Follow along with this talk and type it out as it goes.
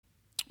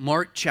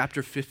Mark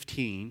chapter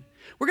 15.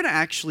 We're going to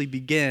actually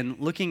begin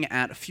looking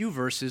at a few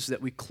verses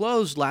that we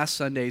closed last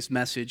Sunday's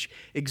message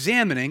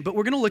examining, but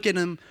we're going to look at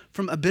them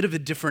from a bit of a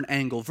different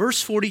angle.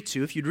 Verse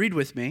 42, if you'd read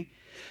with me.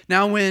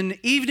 Now when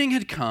evening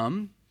had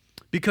come,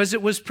 because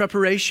it was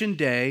preparation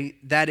day,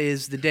 that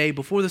is the day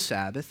before the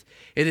Sabbath,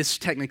 it is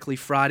technically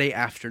Friday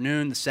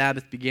afternoon. The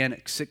Sabbath began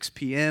at 6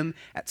 p.m.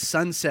 at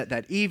sunset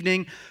that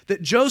evening,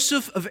 that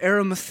Joseph of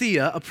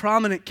Arimathea, a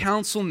prominent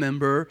council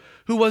member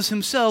who was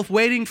himself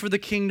waiting for the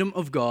kingdom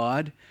of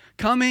God,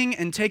 coming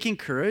and taking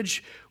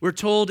courage, we're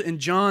told in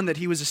John that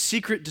he was a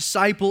secret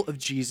disciple of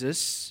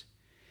Jesus.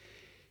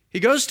 He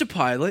goes to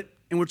Pilate,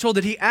 and we're told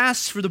that he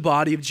asks for the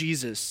body of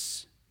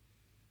Jesus.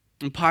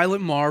 And Pilate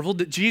marveled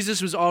that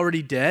Jesus was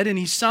already dead, and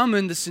he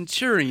summoned the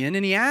centurion,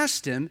 and he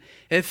asked him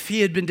if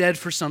he had been dead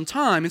for some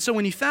time. And so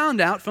when he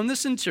found out from the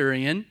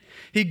centurion,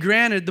 he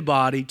granted the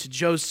body to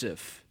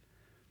Joseph.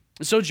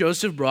 And so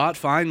Joseph brought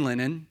fine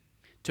linen,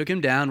 took him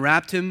down,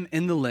 wrapped him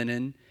in the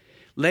linen,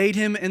 laid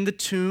him in the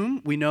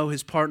tomb. We know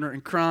his partner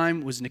in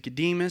crime was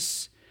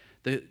Nicodemus,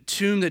 the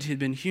tomb that had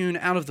been hewn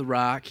out of the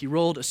rock. He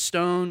rolled a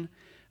stone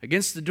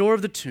against the door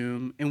of the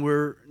tomb, and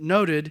we're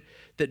noted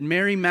that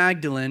Mary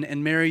Magdalene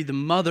and Mary, the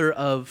mother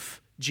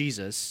of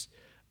Jesus,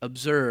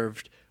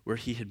 observed where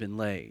he had been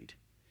laid.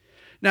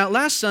 Now,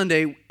 last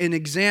Sunday, in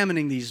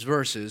examining these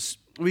verses,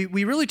 we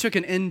really took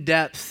an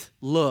in-depth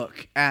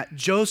look at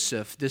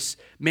Joseph, this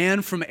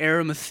man from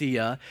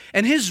Arimathea,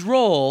 and his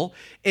role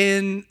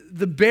in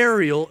the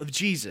burial of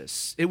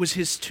Jesus. It was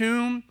his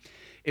tomb.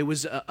 It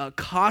was a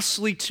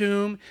costly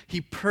tomb.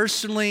 He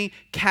personally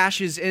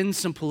cashes in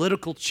some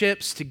political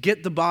chips to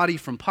get the body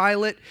from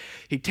Pilate.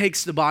 He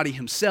takes the body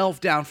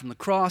himself down from the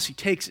cross. He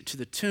takes it to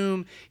the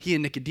tomb. He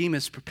and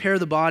Nicodemus prepare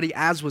the body,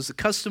 as was the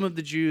custom of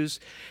the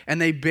Jews,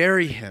 and they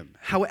bury him.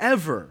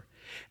 However,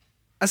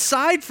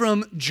 aside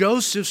from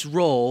Joseph's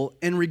role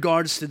in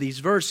regards to these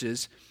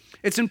verses,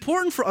 it's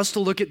important for us to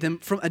look at them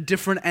from a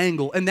different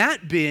angle, and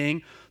that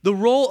being the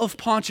role of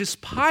Pontius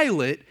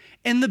Pilate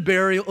in the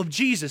burial of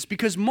Jesus,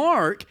 because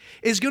Mark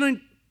is going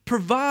to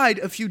provide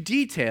a few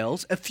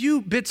details, a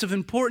few bits of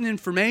important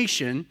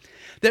information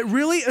that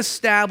really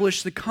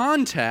establish the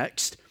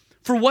context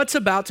for what's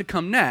about to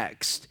come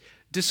next.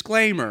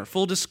 Disclaimer,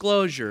 full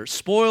disclosure,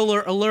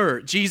 spoiler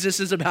alert, Jesus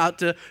is about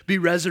to be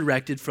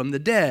resurrected from the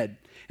dead.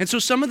 And so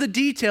some of the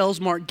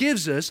details Mark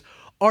gives us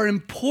are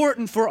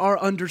important for our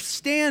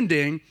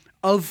understanding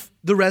of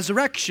the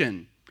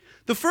resurrection.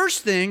 The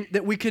first thing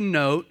that we can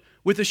note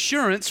with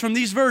assurance from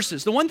these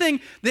verses, the one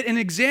thing that in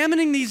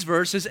examining these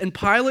verses and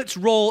Pilate's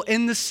role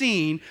in the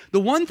scene, the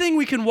one thing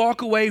we can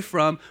walk away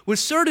from with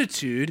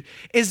certitude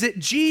is that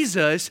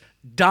Jesus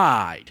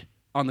died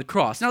on the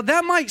cross. Now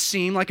that might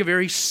seem like a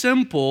very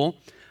simple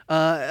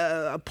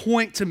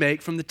point to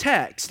make from the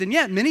text, and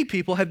yet many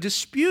people have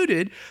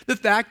disputed the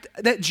fact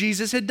that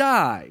Jesus had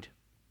died.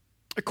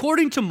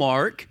 According to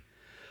Mark,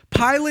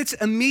 Pilate's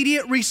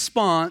immediate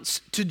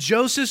response to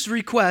Joseph's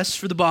request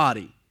for the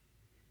body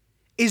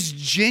is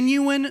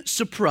genuine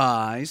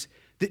surprise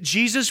that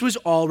Jesus was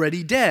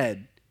already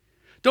dead.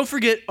 Don't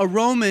forget, a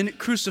Roman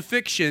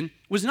crucifixion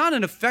was not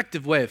an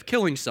effective way of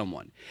killing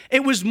someone.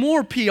 It was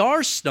more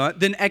PR stunt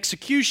than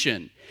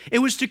execution. It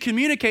was to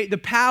communicate the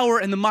power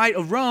and the might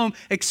of Rome,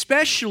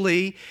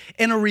 especially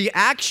in a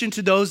reaction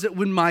to those that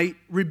might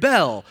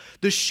rebel.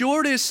 The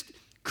shortest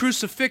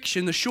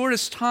crucifixion, the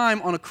shortest time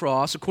on a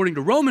cross, according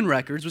to Roman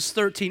records, was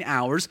 13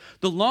 hours,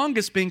 the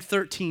longest being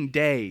 13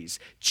 days.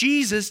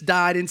 Jesus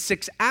died in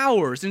 6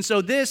 hours, and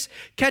so this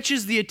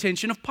catches the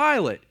attention of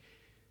Pilate.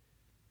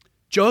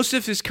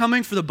 Joseph is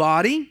coming for the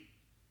body.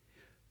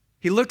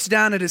 He looks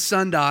down at his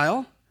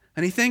sundial,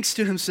 and he thinks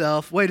to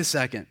himself, wait a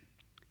second,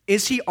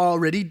 is he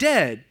already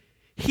dead?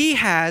 He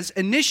has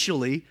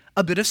initially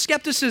a bit of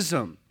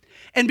skepticism.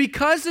 And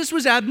because this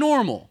was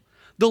abnormal,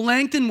 the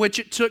length in which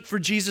it took for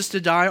Jesus to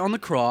die on the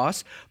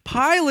cross,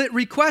 Pilate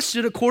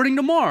requested, according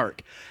to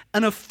Mark,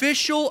 an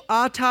official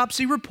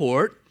autopsy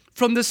report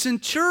from the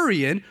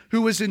centurion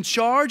who was in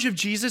charge of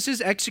Jesus'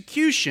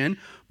 execution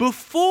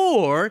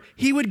before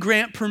he would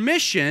grant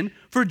permission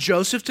for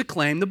Joseph to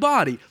claim the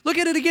body. Look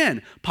at it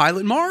again.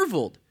 Pilate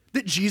marveled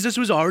that Jesus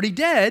was already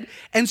dead,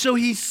 and so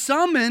he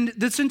summoned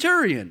the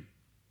centurion.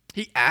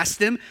 He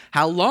asked him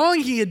how long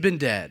he had been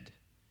dead.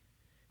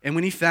 And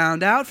when he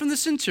found out from the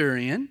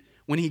centurion,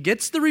 when he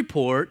gets the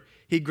report,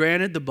 he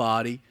granted the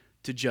body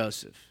to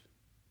Joseph.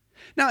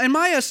 Now, in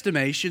my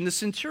estimation, the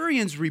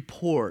centurion's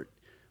report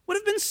would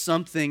have been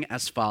something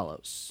as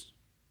follows.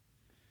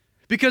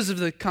 Because of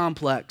the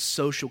complex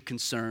social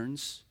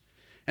concerns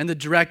and the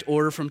direct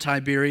order from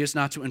Tiberius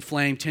not to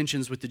inflame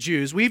tensions with the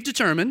Jews, we've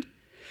determined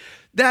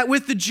that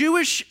with the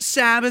Jewish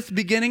Sabbath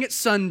beginning at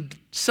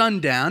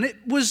sundown, it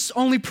was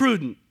only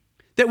prudent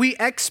that we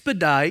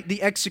expedite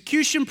the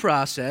execution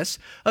process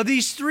of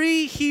these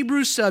 3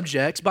 Hebrew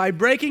subjects by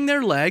breaking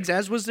their legs,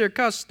 as was their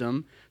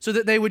custom, so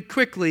that they would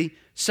quickly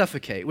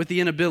suffocate. With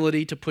the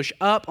inability to push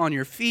up on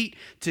your feet,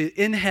 to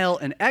inhale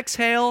and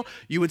exhale,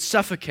 you would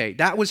suffocate.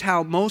 That was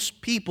how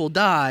most people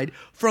died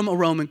from a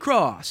Roman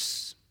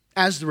cross.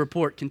 As the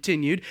report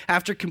continued,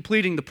 after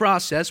completing the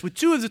process with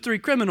 2 of the 3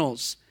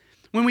 criminals,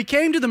 when we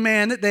came to the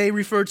man that they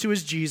referred to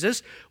as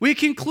Jesus, we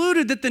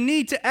concluded that the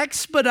need to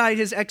expedite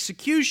his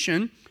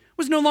execution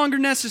was no longer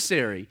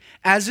necessary,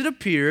 as it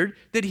appeared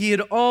that he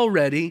had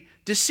already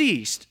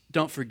deceased.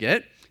 Don't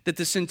forget that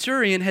the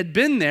centurion had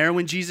been there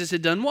when Jesus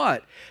had done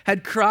what?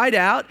 Had cried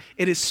out,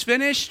 "It is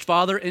finished,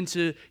 Father,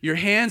 into your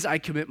hands I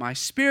commit my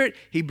spirit."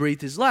 He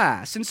breathed his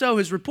last. And so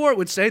his report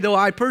would say, though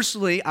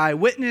I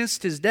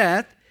witnessed his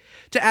death,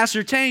 to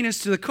ascertain as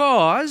to the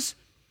cause,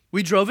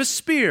 we drove a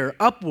spear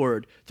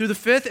upward through the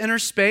 5th inner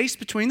space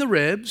between the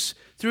ribs,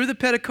 through the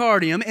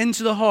pericardium,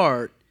 into the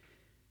heart.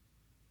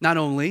 Not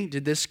only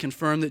did this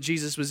confirm that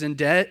Jesus was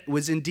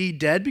indeed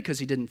dead because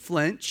he didn't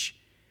flinch,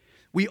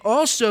 we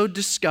also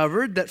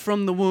discovered that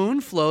from the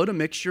wound flowed a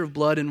mixture of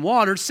blood and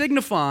water,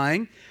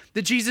 signifying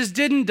that Jesus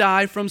didn't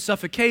die from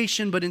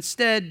suffocation, but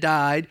instead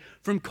died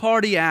from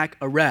cardiac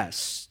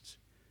arrest.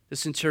 The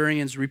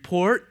centurion's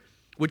report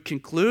would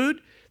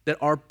conclude that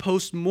our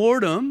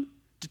post-mortem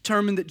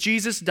determined that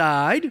Jesus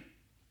died,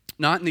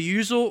 not in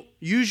the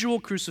usual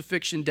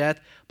crucifixion death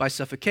by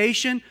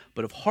suffocation,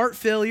 but of heart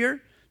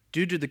failure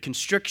due to the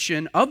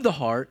constriction of the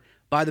heart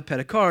by the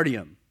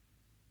pericardium.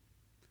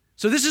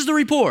 So this is the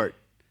report.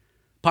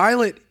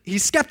 Pilate,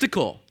 he's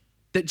skeptical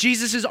that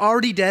Jesus is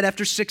already dead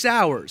after 6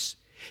 hours.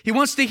 He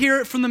wants to hear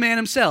it from the man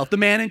himself, the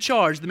man in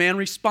charge, the man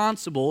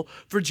responsible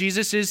for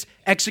Jesus'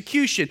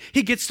 execution.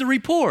 He gets the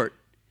report.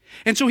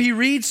 And so he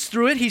reads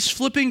through it, he's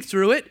flipping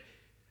through it.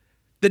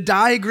 The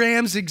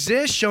diagrams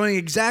exist showing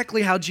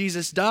exactly how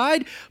Jesus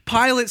died.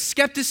 Pilate's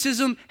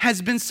skepticism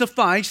has been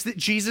sufficed that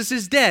Jesus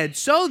is dead,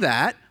 so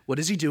that, what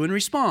does he do in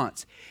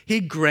response? He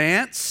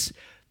grants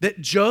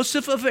that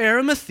Joseph of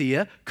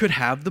Arimathea could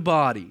have the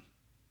body.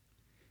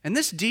 And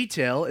this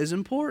detail is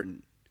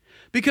important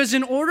because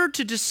in order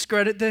to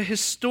discredit the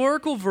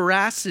historical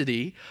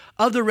veracity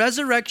of the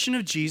resurrection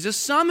of Jesus,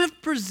 some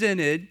have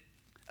presented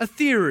a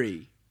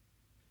theory,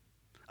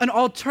 an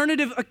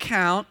alternative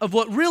account of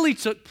what really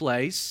took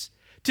place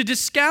to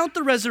discount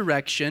the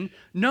resurrection,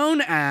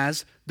 known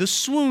as the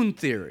swoon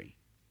theory.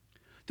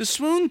 The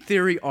swoon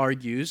theory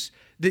argues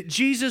that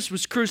Jesus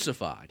was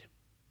crucified,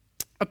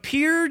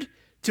 appeared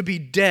to be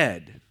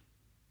dead,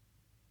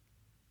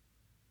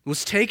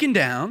 was taken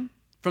down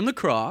from the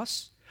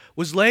cross,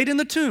 was laid in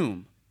the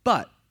tomb,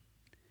 but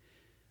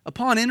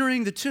upon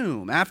entering the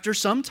tomb, after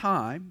some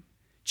time,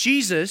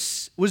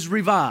 Jesus was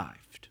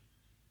revived.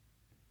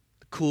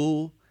 The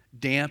cool,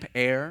 damp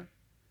air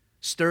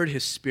stirred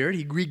his spirit.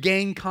 He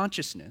regained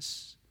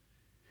consciousness,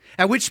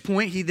 at which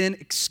point he then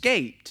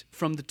escaped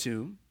from the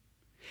tomb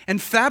and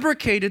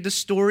fabricated the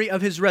story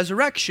of his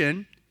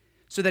resurrection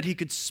so that he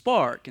could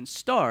spark and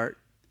start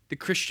the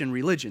Christian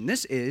religion.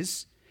 This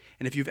is,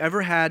 and if you've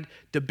ever had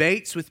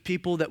debates with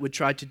people that would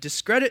try to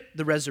discredit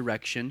the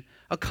resurrection,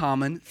 a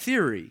common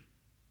theory.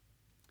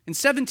 In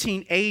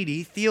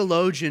 1780,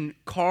 theologian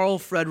Carl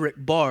Frederick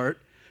Barth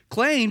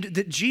claimed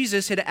that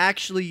Jesus had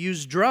actually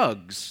used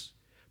drugs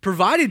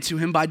provided to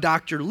him by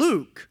Dr.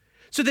 Luke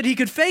so that he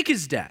could fake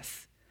his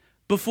death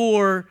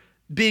before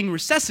being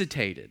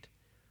resuscitated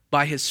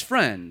by his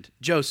friend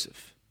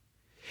Joseph.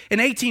 In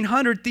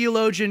 1800,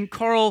 theologian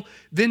Carl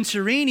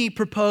Venturini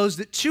proposed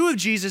that 2 of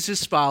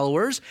Jesus'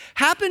 followers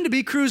happened to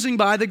be cruising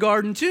by the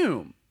garden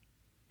tomb.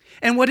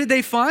 And what did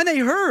they find? They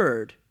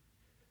heard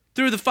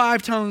through the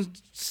 5-tone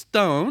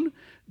stone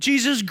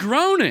Jesus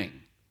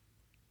groaning,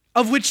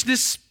 of which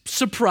this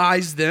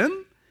surprised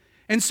them.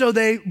 And so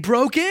they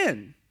broke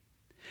in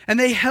and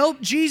they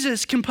helped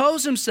Jesus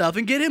compose himself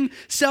and get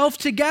himself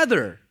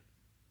together.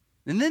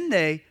 And then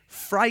they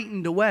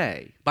frightened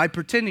away by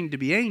pretending to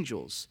be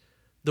angels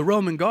the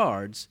Roman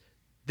guards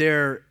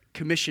they're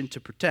commissioned to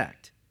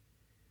protect.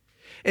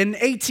 In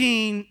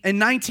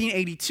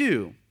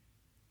 1982,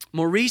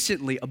 more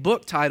recently, a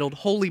book titled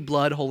Holy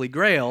Blood, Holy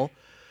Grail,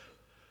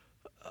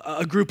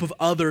 a group of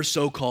other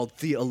so-called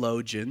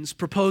theologians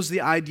proposed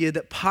the idea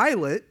that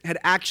Pilate had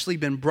actually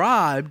been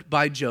bribed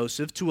by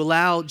Joseph to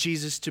allow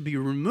Jesus to be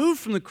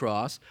removed from the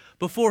cross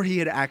before he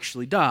had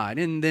actually died.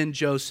 And then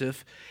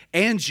Joseph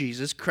and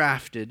Jesus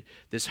crafted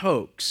this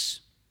hoax.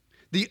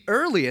 The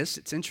earliest,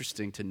 it's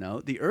interesting to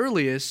note, the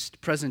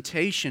earliest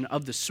presentation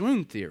of the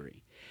swoon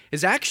theory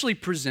is actually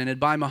presented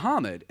by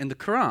Muhammad in the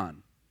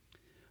Quran.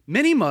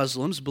 Many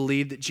Muslims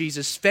believe that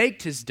Jesus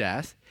faked his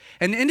death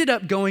and ended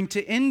up going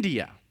to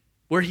India,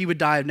 where he would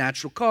die of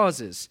natural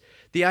causes.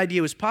 The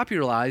idea was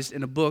popularized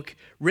in a book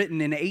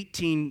written in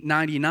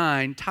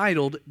 1899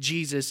 titled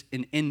Jesus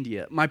in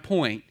India. My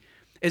point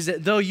is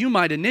that though you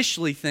might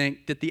initially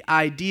think that the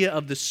idea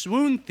of the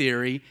swoon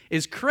theory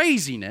is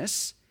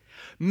craziness,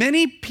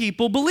 many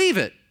people believe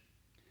it.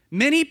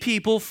 Many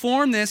people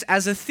form this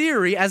as a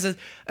theory, as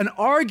an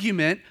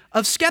argument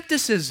of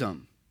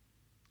skepticism.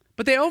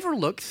 But they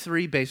overlook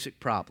 3 basic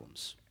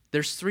problems.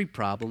 There's 3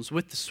 problems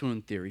with the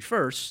swoon theory.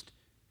 First,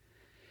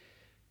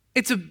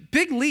 it's a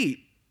big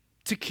leap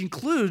to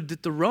conclude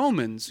that the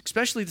Romans,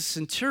 especially the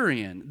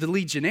centurion, the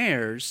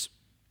legionnaires,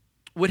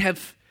 would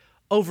have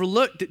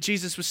overlooked that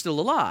Jesus was still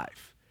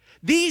alive.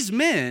 These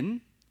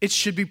men, it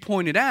should be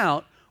pointed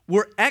out,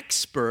 were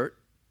expert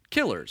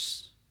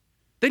killers.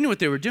 They knew what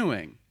they were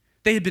doing.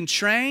 They had been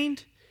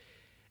trained,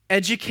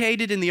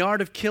 educated in the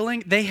art of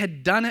killing. They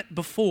had done it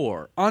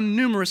before on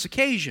numerous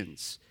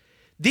occasions.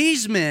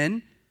 These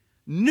men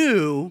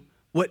knew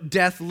what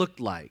death looked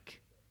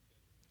like,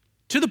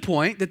 to the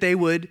point that they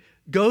would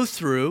go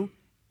through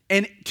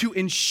and, to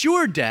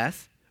ensure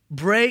death,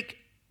 break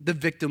the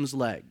victim's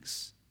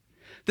legs.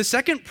 The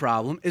second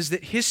problem is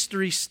that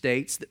history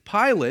states that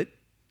Pilate,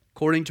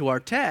 according to our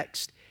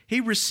text, he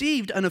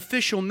received an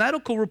official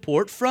medical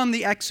report from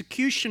the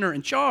executioner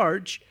in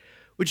charge,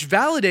 which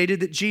validated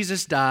that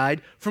Jesus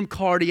died from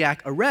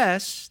cardiac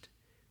arrest.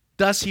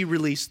 Thus, he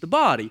released the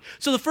body.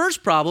 So the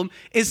first problem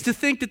is to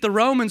think that the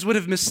Romans would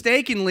have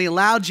mistakenly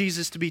allowed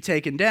Jesus to be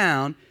taken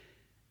down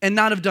and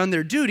not have done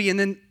their duty. And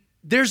then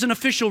there's an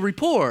official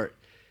report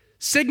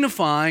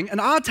signifying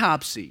an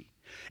autopsy.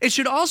 It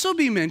should also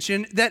be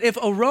mentioned that if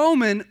a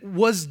Roman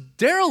was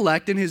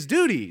derelict in his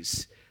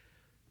duties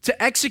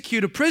to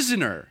execute a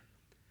prisoner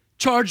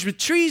charged with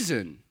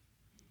treason,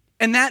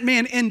 and that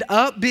man end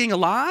up being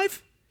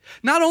alive,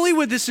 not only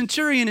would the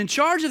centurion in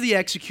charge of the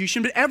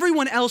execution, but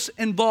everyone else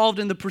involved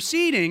in the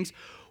proceedings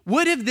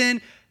would have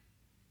then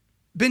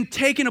been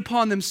taken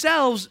upon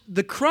themselves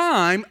the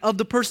crime of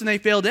the person they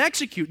failed to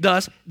execute.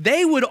 Thus,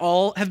 they would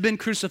all have been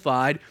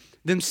crucified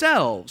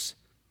themselves.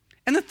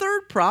 And the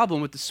third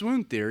problem with the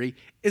swoon theory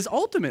is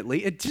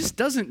ultimately it just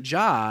doesn't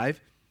jive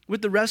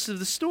with the rest of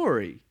the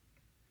story.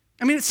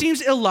 I mean, it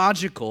seems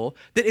illogical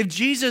that if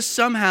Jesus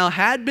somehow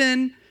had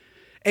been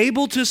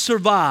able to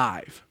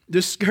survive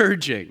the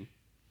scourging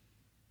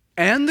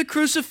and the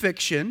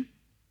crucifixion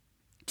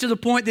to the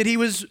point that he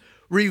was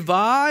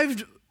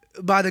revived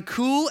by the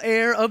cool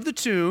air of the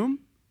tomb,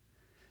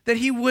 that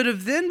he would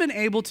have then been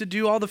able to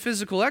do all the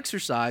physical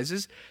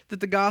exercises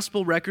that the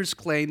gospel records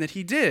claim that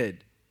he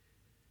did.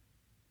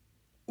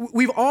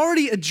 We've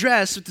already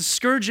addressed what the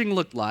scourging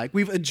looked like.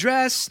 We've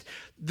addressed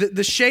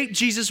the shape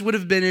Jesus would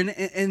have been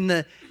in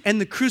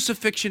the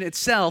crucifixion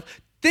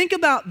itself. Think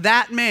about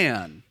that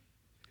man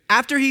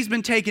after he's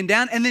been taken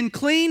down and then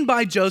cleaned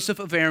by Joseph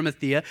of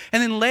Arimathea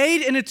and then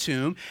laid in a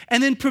tomb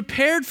and then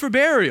prepared for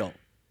burial.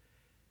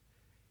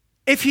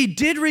 If he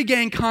did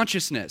regain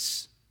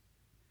consciousness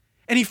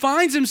and he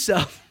finds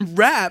himself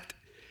wrapped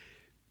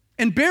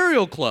in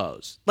burial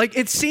clothes, like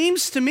it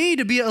seems to me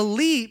to be a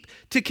leap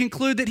to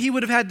conclude that he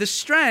would have had the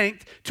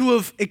strength to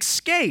have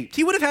escaped.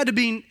 He would have had to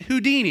be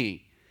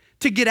Houdini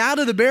to get out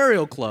of the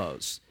burial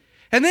clothes.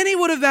 And then he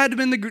would have had to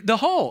be the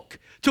Hulk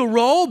to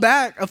roll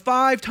back a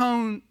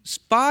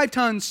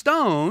 5-ton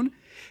stone.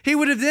 He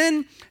would have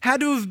then had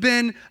to have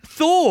been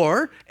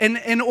Thor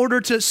in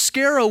order to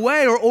scare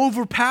away or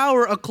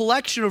overpower a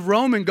collection of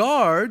Roman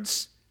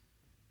guards.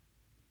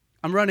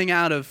 I'm running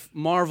out of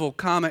Marvel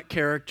comic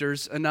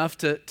characters enough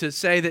to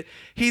say that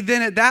he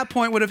then at that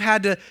point would have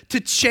had to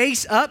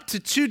chase up to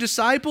 2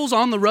 disciples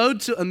on the road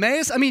to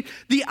Emmaus. I mean,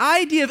 the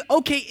idea of,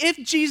 okay, if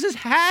Jesus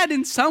had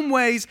in some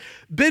ways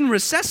been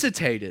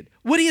resuscitated,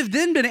 would he have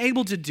then been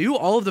able to do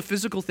all of the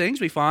physical things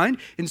we find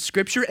in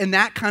Scripture in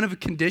that kind of a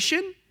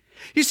condition?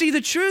 You see, the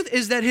truth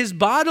is that his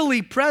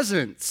bodily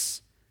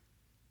presence,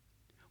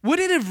 would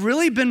it have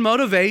really been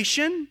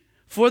motivation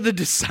for the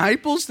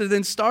disciples to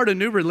then start a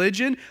new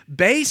religion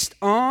based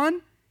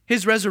on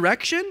his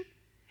resurrection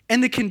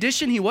and the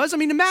condition he was? I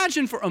mean,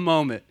 imagine for a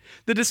moment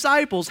the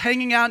disciples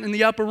hanging out in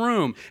the upper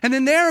room, and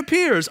then there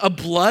appears a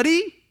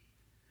bloody,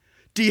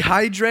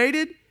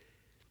 dehydrated,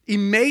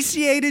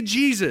 emaciated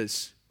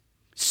Jesus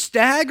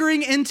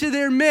staggering into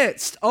their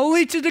midst,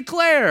 only to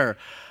declare,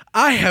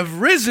 "I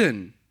have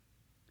risen."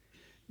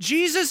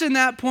 Jesus in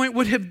that point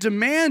would have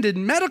demanded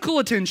medical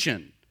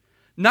attention,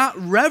 not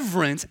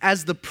reverence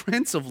as the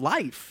Prince of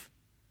Life.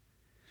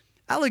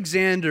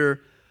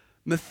 Alexander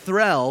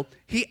Mithril,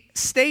 he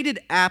stated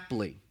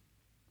aptly,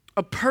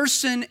 a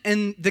person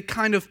in the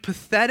kind of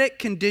pathetic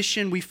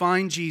condition we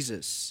find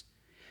Jesus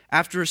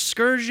after a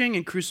scourging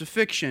and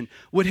crucifixion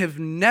would have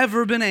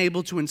never been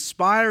able to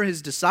inspire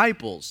his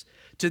disciples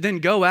to then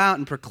go out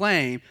and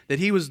proclaim that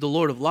he was the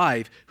Lord of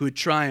life who had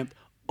triumphed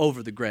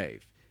over the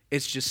grave.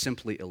 It's just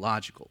simply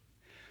illogical.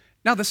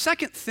 Now, the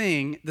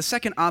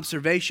second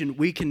observation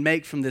we can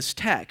make from this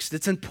text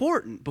that's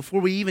important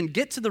before we even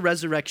get to the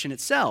resurrection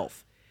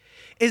itself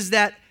is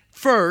that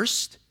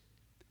first,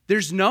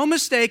 there's no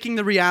mistaking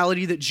the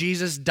reality that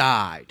Jesus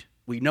died.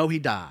 We know he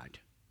died.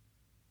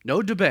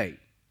 No debate.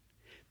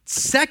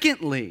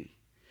 Secondly,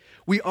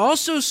 we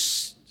also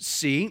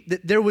see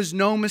that there was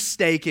no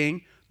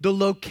mistaking the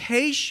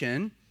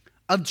location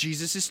of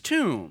Jesus'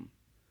 tomb.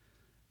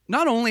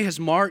 Not only has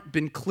Mark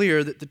been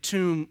clear that the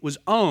tomb was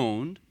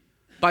owned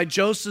by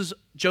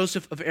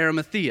Joseph of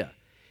Arimathea.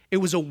 It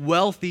was a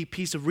wealthy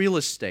piece of real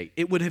estate.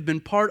 It would have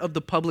been part of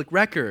the public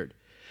record.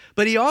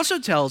 But he also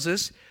tells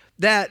us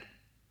that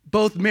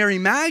both Mary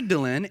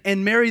Magdalene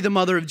and Mary, the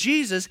mother of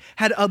Jesus,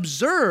 had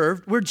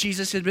observed where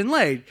Jesus had been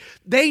laid.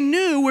 They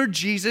knew where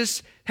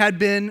Jesus had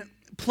been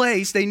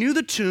placed. They knew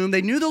the tomb.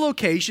 They knew the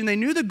location. They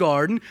knew the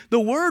garden. The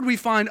word we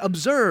find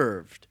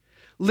observed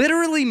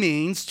literally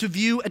means to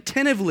view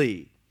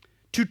attentively,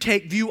 to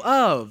take view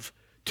of,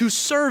 to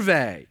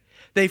survey.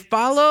 They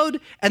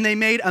followed and they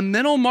made a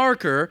mental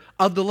marker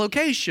of the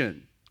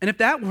location. And if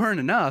that weren't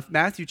enough,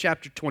 Matthew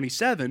chapter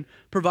 27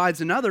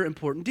 provides another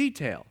important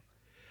detail.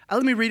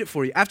 Let me read it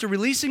for you. After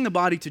releasing the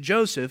body to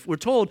Joseph, we're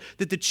told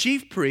that the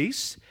chief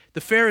priests,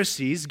 the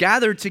Pharisees,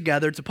 gathered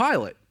together to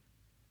Pilate.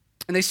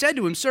 And they said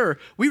to him, "Sir,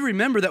 we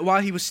remember that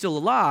while he was still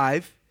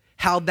alive,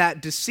 how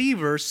that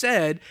deceiver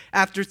said,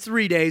 'After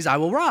 3 days I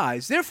will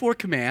rise.' Therefore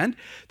command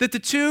that the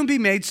tomb be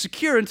made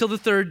secure until the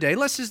third day,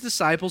 lest his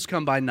disciples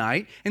come by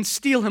night and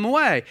steal him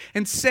away,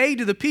 and say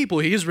to the people,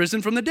 'He is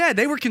risen from the dead.'"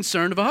 They were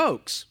concerned of a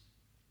hoax.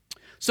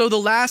 So the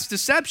last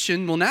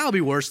deception will now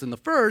be worse than the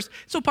first.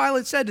 So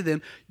Pilate said to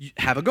them,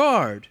 "Have a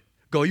guard.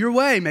 Go your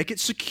way. Make it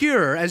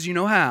secure as you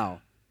know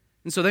how."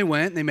 And so they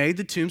went and they made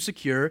the tomb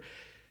secure,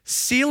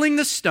 sealing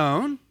the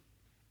stone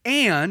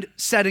and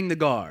setting the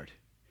guard.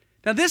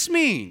 Now this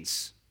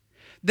means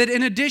that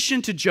in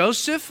addition to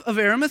Joseph of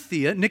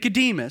Arimathea,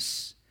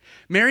 Nicodemus,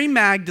 Mary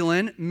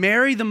Magdalene,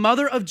 Mary the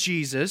mother of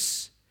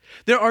Jesus,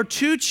 there are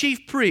 2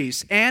 chief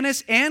priests,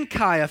 Annas and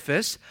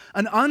Caiaphas,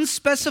 an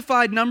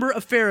unspecified number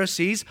of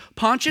Pharisees,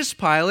 Pontius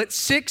Pilate,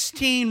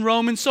 16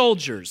 Roman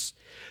soldiers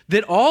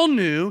that all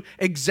knew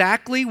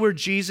exactly where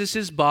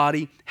Jesus'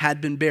 body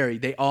had been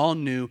buried. They all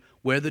knew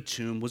where the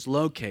tomb was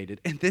located.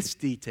 And this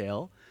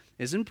detail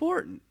is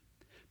important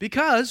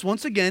because,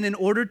 once again, in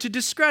order to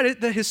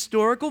discredit the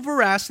historical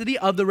veracity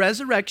of the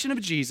resurrection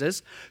of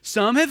Jesus,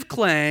 some have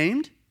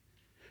claimed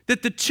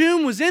that the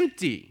tomb was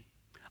empty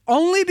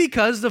only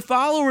because the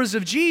followers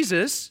of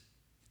Jesus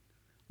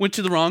went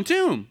to the wrong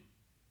tomb.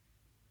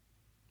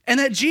 And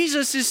that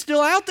Jesus is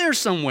still out there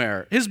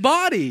somewhere, his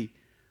body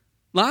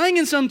lying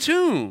in some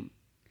tomb.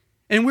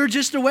 And we're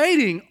just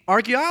awaiting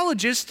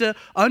archaeologists to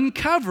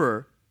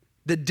uncover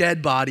the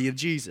dead body of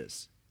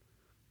Jesus.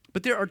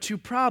 But there are 2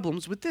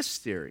 problems with this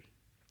theory.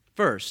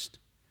 First,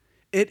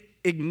 it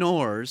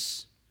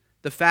ignores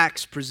the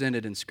facts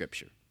presented in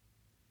Scripture.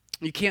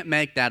 You can't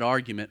make that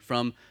argument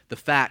from the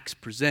facts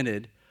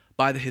presented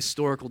by the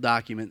historical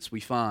documents we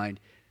find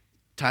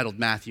titled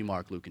Matthew,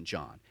 Mark, Luke, and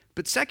John.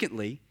 But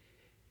secondly,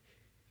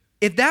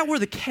 if that were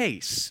the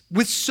case,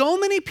 with so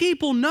many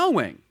people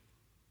knowing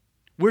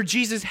where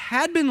Jesus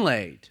had been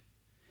laid,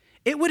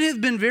 it would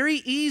have been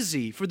very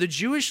easy for the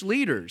Jewish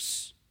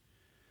leaders,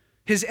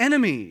 his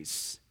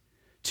enemies,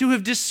 to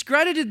have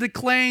discredited the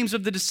claims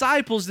of the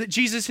disciples that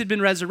Jesus had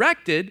been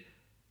resurrected.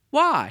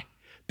 Why?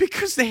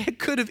 Because they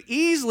could have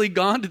easily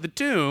gone to the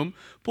tomb,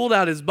 pulled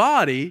out his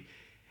body,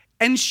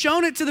 and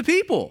shown it to the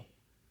people.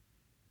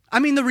 I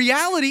mean, the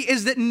reality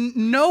is that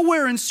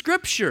nowhere in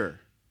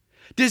Scripture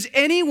does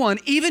anyone,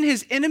 even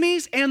his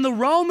enemies and the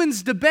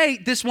Romans,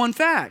 debate this one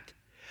fact,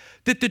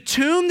 that the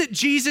tomb that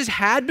Jesus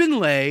had been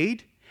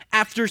laid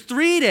after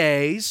 3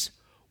 days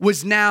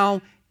was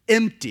now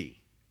empty.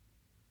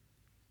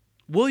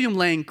 William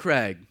Lane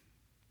Craig,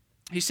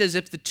 he says,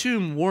 if the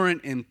tomb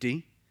weren't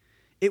empty,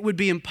 it would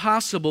be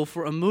impossible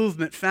for a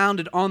movement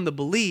founded on the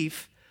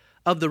belief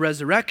of the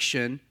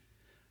resurrection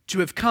to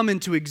have come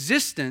into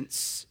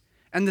existence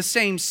in the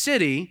same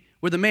city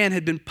where the man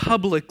had been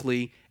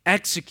publicly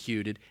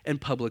executed and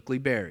publicly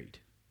buried.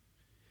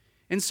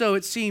 And so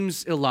it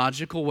seems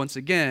illogical, once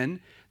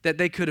again, that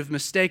they could have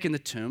mistaken the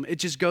tomb. It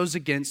just goes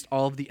against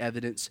all of the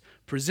evidence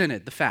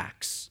presented, the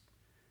facts.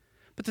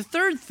 But the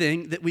third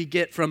thing that we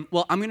get from,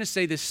 I'm going to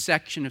say this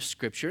section of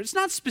Scripture, it's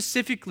not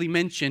specifically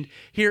mentioned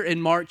here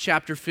in Mark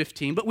chapter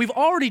 15, but we've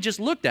already just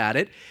looked at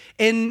it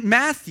in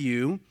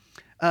Matthew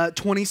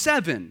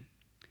 27.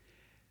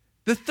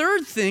 The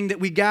third thing that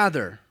we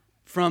gather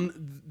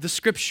from the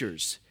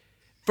Scriptures,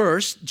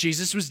 first,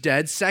 Jesus was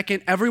dead.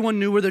 Second, everyone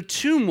knew where the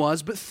tomb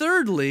was. But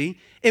thirdly,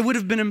 it would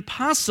have been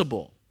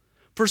impossible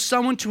for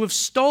someone to have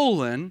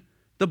stolen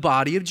the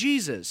body of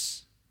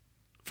Jesus.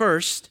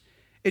 First,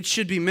 it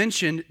should be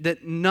mentioned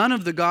that none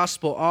of the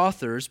gospel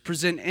authors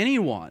present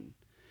anyone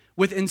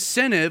with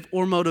incentive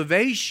or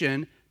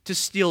motivation to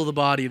steal the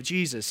body of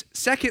Jesus.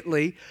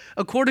 Secondly,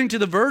 according to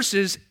the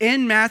verses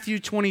in Matthew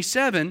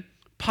 27,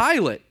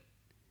 Pilate,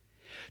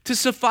 to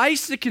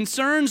suffice the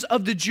concerns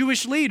of the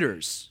Jewish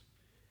leaders,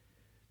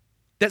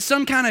 that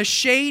some kind of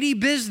shady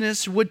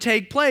business would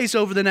take place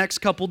over the next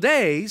couple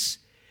days,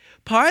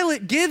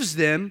 Pilate gives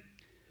them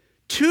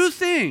 2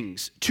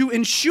 things to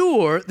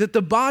ensure that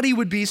the body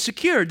would be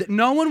secured, that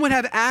no one would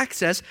have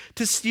access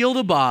to steal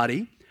the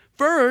body.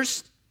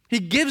 First, he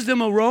gives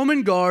them a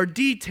Roman guard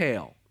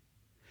detail.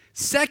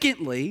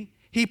 Secondly,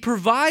 he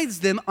provides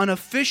them an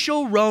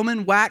official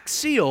Roman wax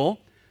seal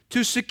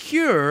to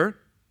secure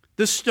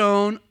the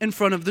stone in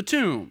front of the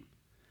tomb.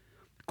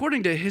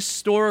 According to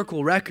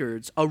historical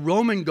records, a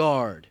Roman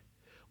guard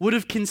would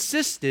have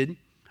consisted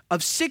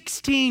of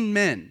 16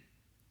 men.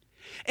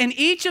 And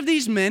each of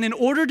these men, in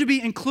order to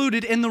be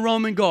included in the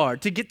Roman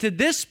guard, to get to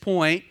this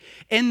point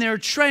in their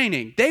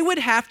training, they would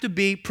have to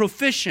be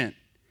proficient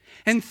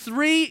in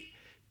 3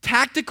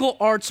 tactical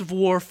arts of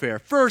warfare.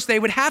 First, they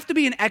would have to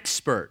be an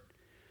expert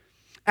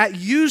at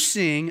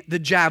using the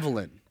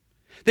javelin.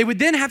 They would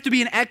then have to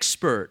be an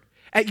expert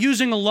at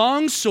using a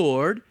long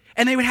sword,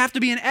 and they would have to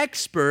be an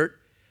expert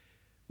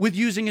with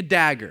using a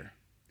dagger.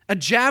 a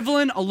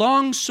javelin, a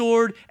long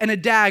sword, and a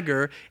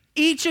dagger,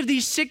 each of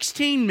these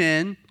 16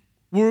 men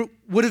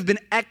would have been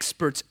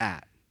experts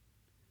at.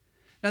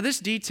 Now, this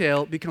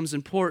detail becomes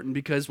important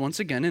because, once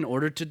again, in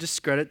order to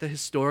discredit the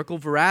historical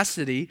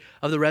veracity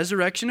of the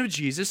resurrection of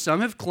Jesus,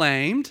 some have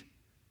claimed,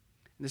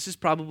 and this is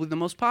probably the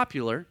most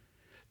popular,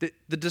 that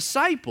the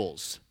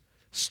disciples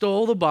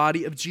stole the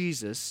body of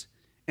Jesus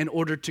in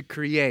order to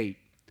create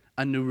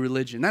a new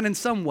religion. That in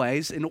some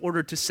ways, in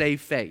order to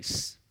save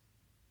face.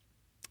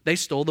 They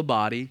stole the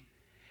body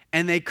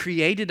and they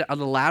created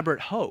an elaborate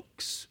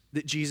hoax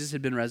that Jesus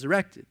had been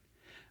resurrected.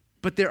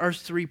 But there are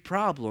three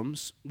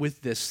problems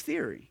with this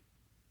theory.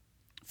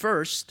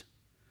 First,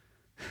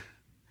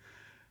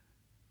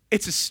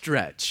 it's a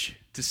stretch,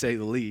 to say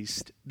the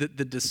least, that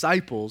the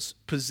disciples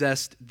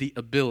possessed the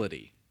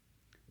ability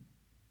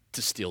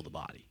to steal the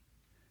body.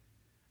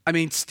 I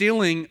mean,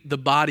 stealing the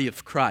body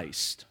of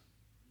Christ,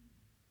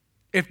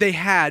 if they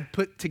had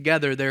put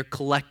together their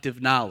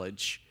collective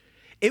knowledge,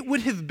 it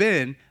would have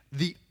been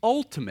the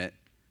ultimate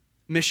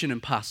mission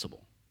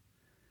impossible.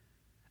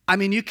 I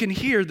mean, you can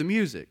hear the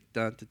music.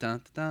 Dun,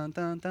 dun, dun, dun,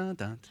 dun, dun,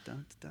 dun,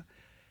 dun, dun.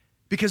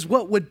 Because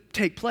what would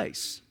take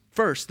place?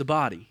 First, the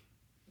body.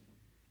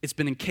 It's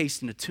been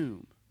encased in a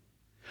tomb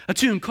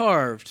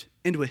carved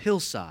into a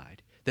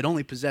hillside that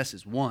only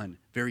possesses one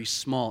very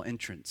small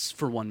entrance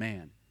for one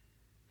man.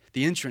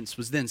 The entrance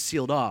was then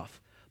sealed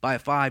off by a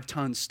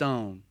 5-ton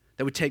stone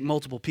that would take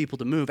multiple people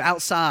to move.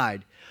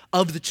 Outside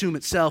of the tomb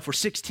itself were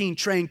 16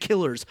 trained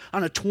killers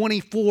on a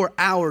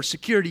 24-hour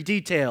security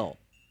detail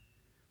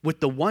with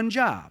the one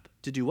job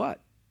to do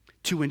what?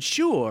 To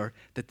ensure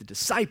that the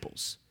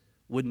disciples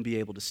wouldn't be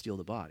able to steal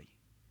the body.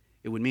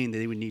 It would mean that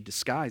they would need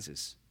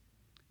disguises.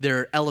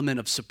 Their element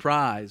of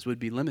surprise would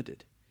be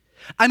limited.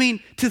 I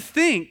mean, to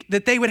think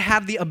that they would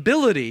have the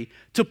ability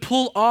to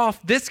pull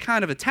off this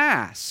kind of a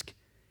task,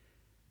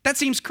 that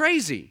seems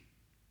crazy.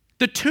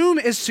 The tomb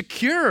is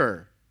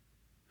secure.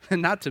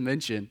 And not to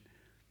mention,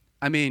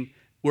 I mean,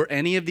 were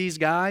any of these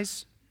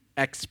guys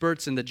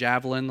experts in the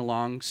javelin, the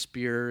long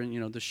spear,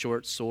 and the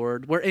short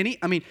sword?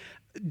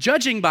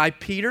 Judging by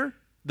Peter,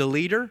 the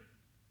leader,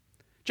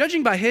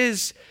 judging by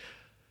his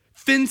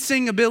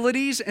fencing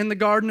abilities in the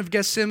Garden of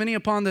Gethsemane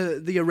upon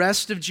the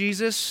arrest of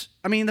Jesus,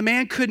 I mean, the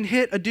man couldn't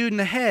hit a dude in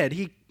the head.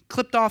 He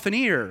clipped off an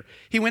ear.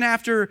 He went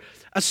after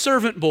a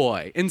servant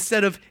boy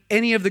instead of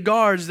any of the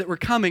guards that were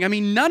coming. I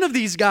mean, none of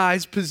these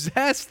guys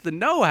possessed the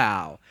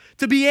know-how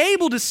to be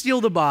able to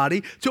steal the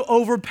body, to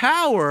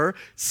overpower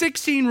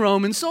 16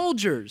 Roman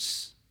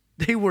soldiers.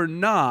 They were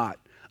not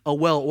a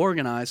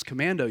well-organized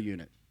commando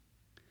unit.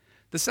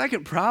 The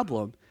second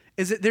problem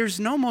is that there's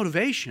no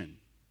motivation.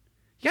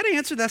 You got to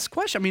answer this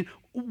question. I mean,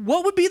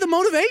 what would be the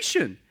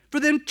motivation for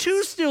them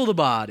to steal the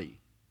body?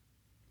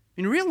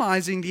 In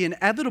realizing the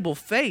inevitable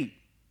fate,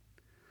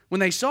 when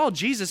they saw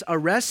Jesus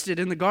arrested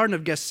in the Garden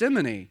of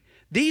Gethsemane,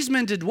 these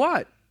men did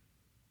what?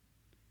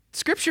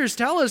 Scriptures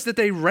tell us that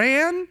they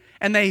ran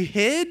and they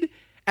hid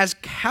as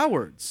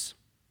cowards.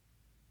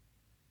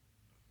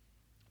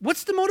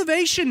 What's the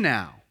motivation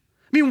now?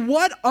 I mean,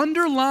 what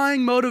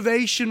underlying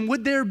motivation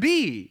would there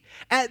be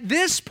at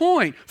this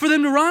point for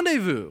them to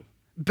rendezvous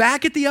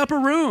back at the upper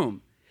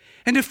room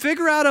and to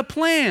figure out a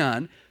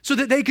plan so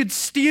that they could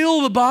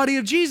steal the body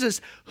of Jesus?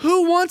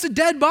 Who wants a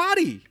dead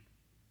body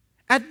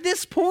at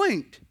this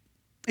point?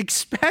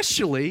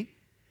 Especially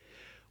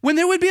when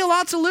there would be a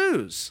lot to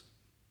lose.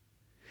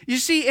 You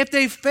see, if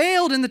they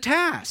failed in the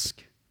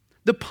task,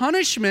 the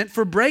punishment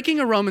for breaking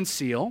a Roman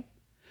seal,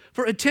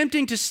 for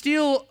attempting to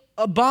steal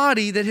a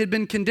body that had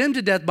been condemned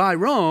to death by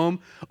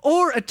Rome,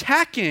 or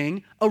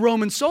attacking a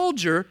Roman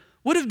soldier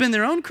would have been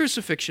their own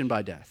crucifixion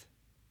by death.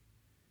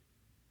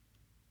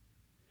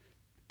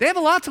 They have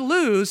a lot to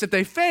lose if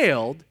they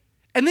failed,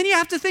 and then you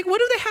have to think, what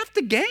do they have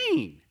to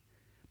gain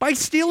by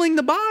stealing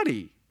the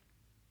body?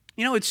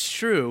 It's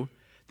true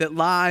that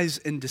lies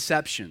and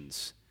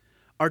deceptions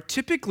are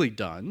typically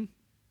done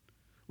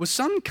with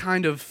some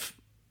kind of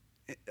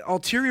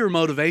ulterior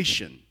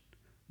motivation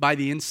by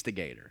the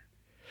instigator.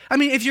 I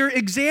mean, if you're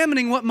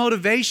examining what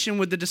motivation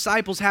would the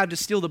disciples have to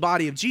steal the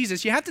body of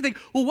Jesus, you have to think,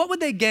 well, what would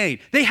they gain?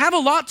 They have a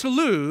lot to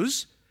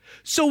lose,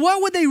 so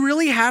what would they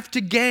really have to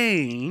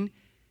gain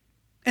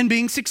in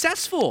being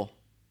successful?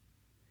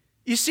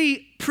 You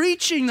see,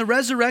 preaching the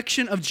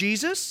resurrection of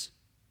Jesus,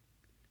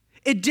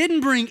 it didn't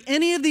bring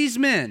any of these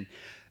men,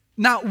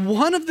 not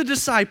one of the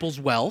disciples,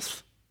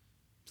 wealth.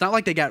 It's not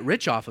like they got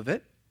rich off of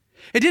it.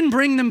 It didn't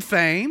bring them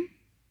fame.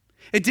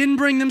 It didn't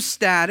bring them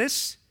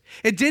status.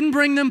 It didn't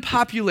bring them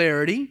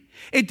popularity.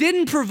 It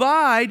didn't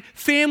provide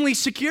family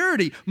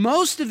security.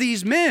 Most of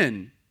these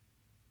men,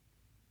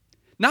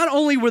 not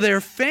only were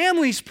their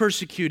families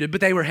persecuted, but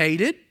they were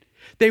hated,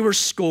 they were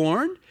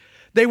scorned,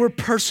 they were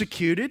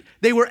persecuted,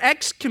 they were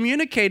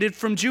excommunicated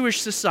from Jewish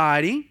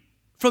society,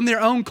 from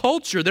their own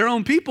culture, their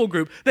own people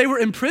group. They were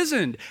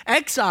imprisoned,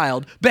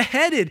 exiled,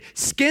 beheaded,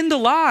 skinned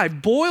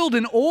alive, boiled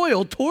in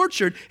oil,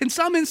 tortured, in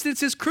some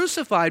instances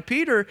crucified.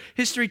 Peter,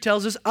 history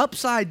tells us,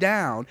 upside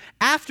down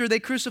after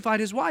they crucified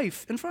his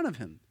wife in front of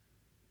him.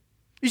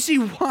 You see,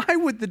 why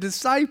would the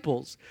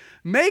disciples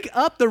make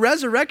up the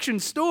resurrection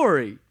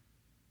story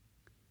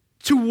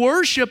to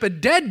worship a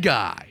dead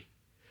guy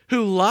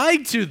who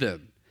lied to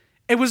them?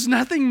 It was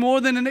nothing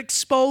more than an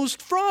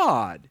exposed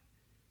fraud.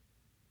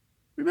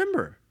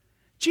 Remember,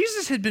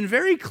 Jesus had been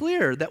very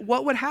clear that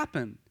what would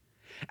happen.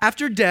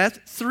 After death,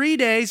 3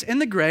 days in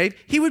the grave,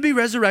 he would be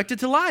resurrected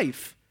to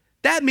life.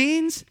 That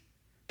means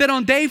that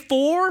on day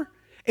 4,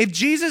 if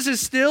Jesus is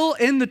still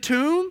in the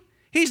tomb,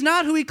 he's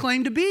not who he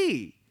claimed to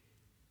be.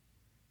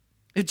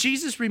 If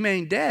Jesus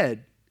remained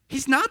dead,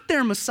 he's not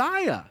their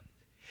Messiah.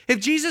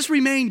 If Jesus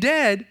remained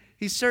dead,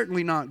 he's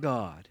certainly not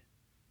God.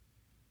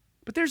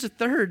 But there's a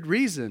third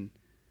reason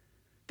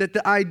that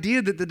the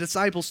idea that the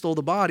disciples stole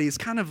the body is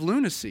kind of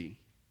lunacy.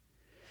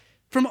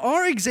 From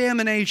our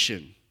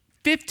examination,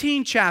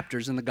 15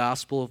 chapters in the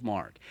Gospel of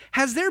Mark,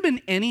 has there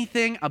been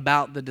anything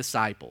about the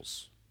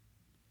disciples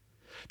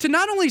to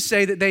not only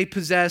say that they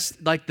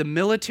possessed like the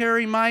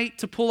military might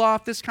to pull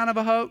off this kind of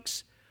a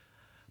hoax,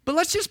 but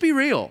let's just be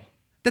real,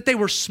 that they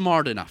were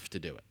smart enough to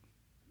do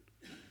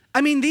it.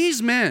 I mean,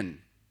 these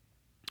men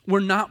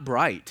were not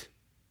bright.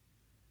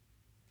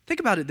 Think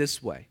about it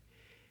this way.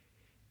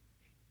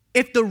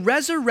 If the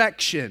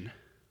resurrection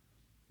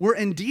were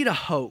indeed a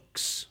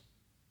hoax,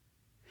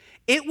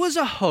 it was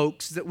a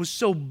hoax that was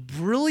so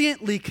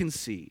brilliantly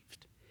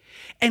conceived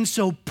and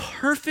so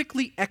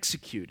perfectly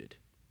executed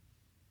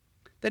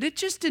that it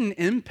just didn't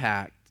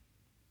impact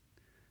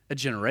a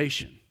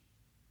generation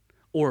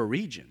or a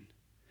region.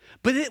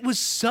 But it was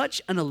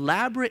such an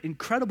elaborate,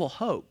 incredible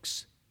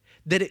hoax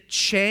that it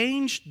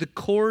changed the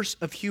course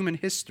of human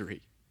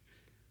history.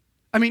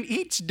 I mean,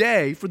 each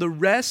day for the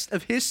rest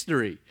of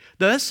history,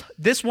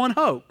 this one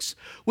hoax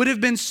would have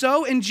been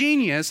so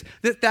ingenious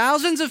that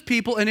thousands of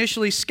people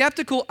initially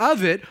skeptical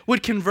of it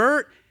would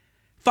convert,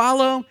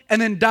 follow, and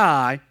then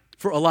die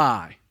for a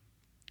lie.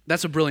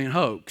 That's a brilliant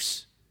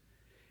hoax.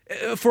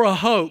 For a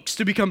hoax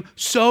to become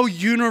so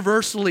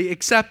universally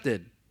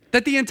accepted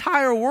that the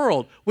entire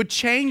world would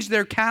change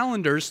their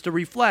calendars to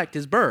reflect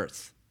his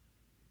birth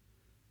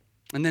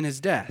and then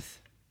his death.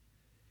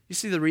 You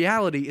see, the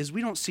reality is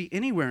we don't see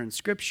anywhere in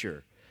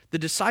Scripture the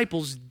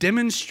disciples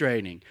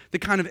demonstrating the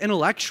kind of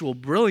intellectual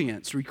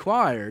brilliance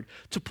required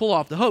to pull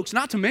off the hoax.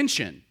 Not to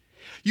mention,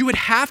 you would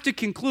have to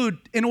conclude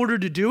in order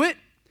to do it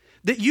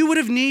that you would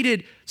have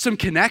needed some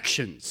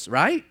connections,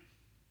 right?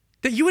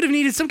 That you would have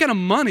needed some kind of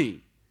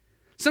money,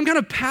 some kind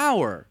of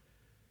power.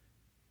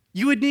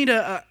 You would need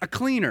a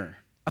cleaner,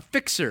 a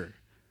fixer,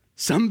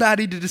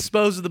 somebody to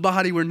dispose of the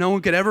body where no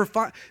one could ever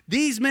find.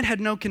 These men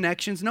had no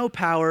connections, no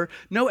power,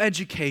 no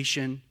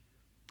education.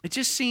 It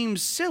just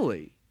seems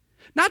silly.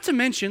 Not to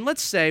mention,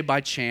 let's say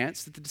by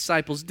chance that the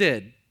disciples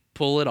did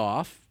pull it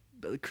off,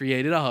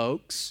 created a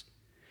hoax.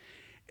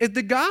 If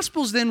the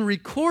Gospels then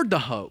record the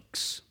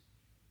hoax,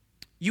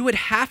 you would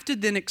have to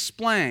then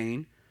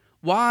explain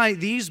why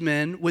these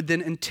men would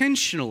then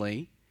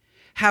intentionally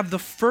have the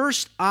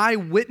first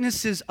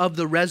eyewitnesses of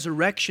the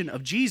resurrection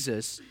of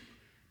Jesus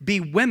be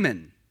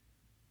women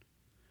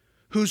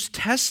whose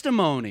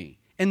testimony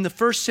in the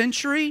first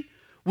century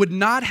would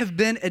not have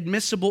been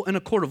admissible in a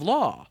court of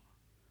law.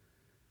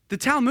 The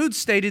Talmud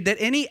stated that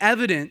any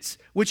evidence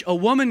which a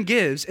woman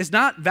gives is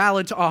not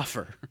valid to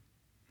offer.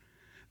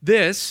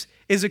 This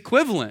is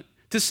equivalent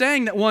to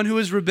saying that one who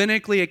is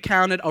rabbinically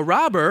accounted a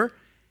robber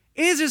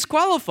is as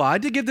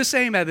qualified to give the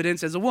same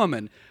evidence as a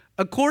woman.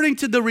 According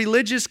to the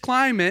religious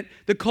climate,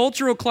 the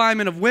cultural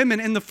climate of women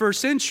in the first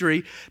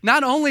century,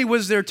 not only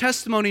was their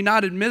testimony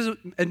not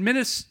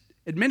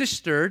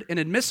administered and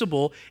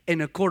admissible in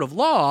a court of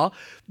law,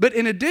 but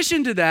in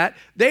addition to that,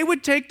 they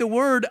would take the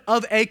word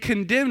of a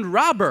condemned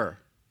robber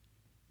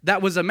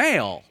that was a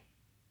male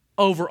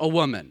over a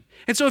woman.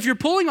 And so if you're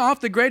pulling off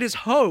the greatest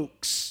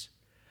hoax,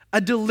 a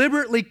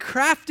deliberately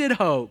crafted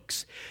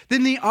hoax,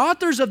 then the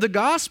authors of the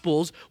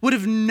Gospels would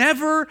have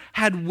never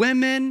had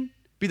women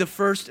be the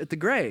first at the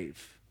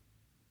grave.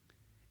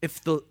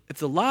 If the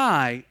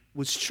lie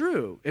was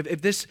true,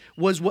 if this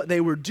was what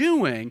they were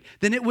doing,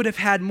 then it would have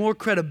had more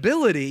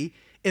credibility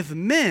if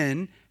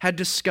men had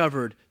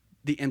discovered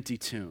the empty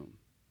tomb.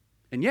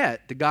 And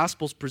yet, the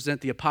Gospels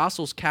present the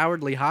apostles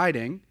cowardly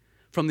hiding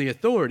from the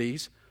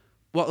authorities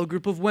while a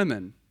group of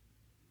women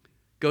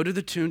go to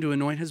the tomb to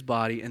anoint his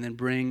body and then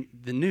bring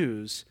the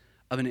news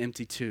of an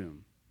empty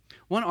tomb.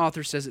 One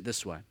author says it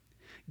this way: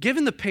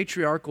 given the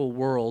patriarchal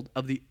world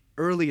of the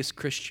earliest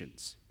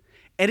Christians,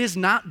 it is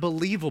not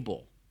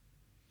believable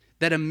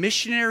that a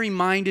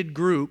missionary-minded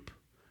group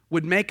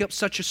would make up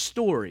such a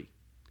story.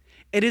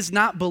 It is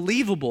not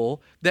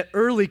believable that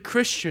early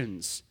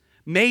Christians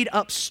made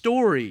up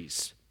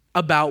stories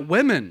about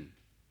women,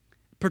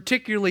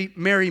 particularly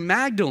Mary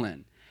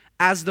Magdalene,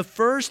 as the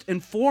first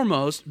and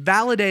foremost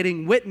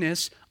validating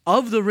witness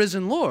of the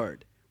risen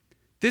Lord.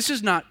 This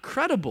is not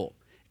credible,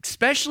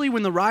 especially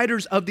when the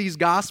writers of these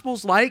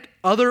Gospels, like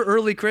other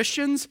early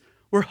Christians,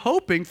 were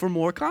hoping for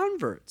more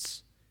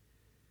converts.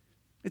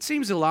 It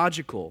seems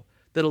illogical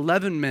that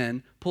 11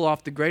 men pull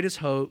off the greatest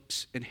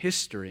hoax in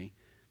history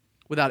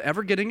without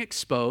ever getting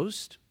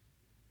exposed,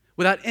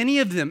 without any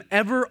of them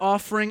ever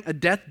offering a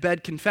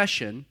deathbed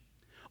confession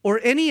or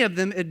any of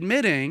them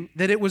admitting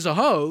that it was a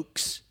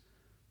hoax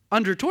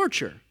under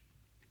torture.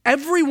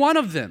 Every one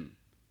of them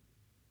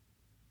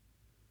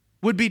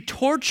would be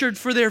tortured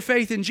for their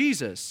faith in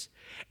Jesus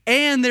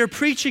and their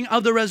preaching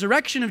of the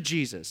resurrection of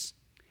Jesus.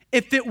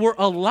 If it were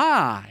a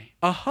lie,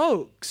 a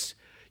hoax,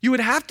 you would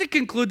have to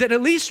conclude that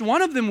at least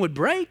one of them would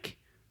break,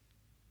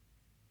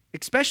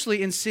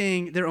 especially in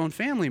seeing their own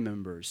family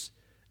members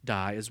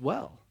die as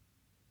well.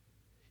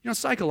 You know,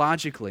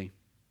 psychologically,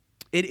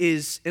 it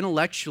is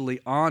intellectually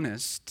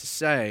honest to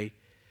say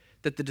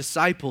that the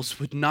disciples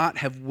would not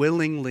have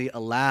willingly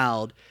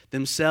allowed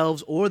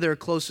themselves or their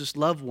closest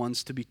loved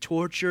ones to be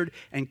tortured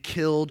and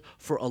killed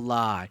for a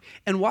lie.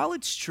 And while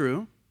it's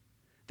true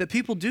that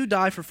people do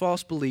die for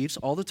false beliefs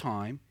all the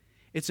time,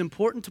 it's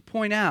important to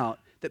point out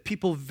that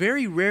people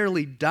very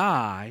rarely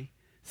die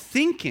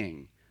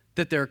thinking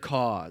that their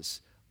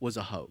cause was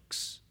a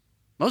hoax.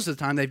 Most of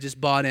the time, they've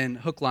just bought in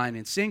hook, line,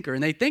 and sinker,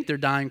 and they think they're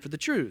dying for the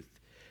truth.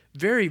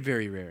 Very,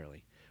 very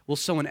rarely will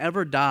someone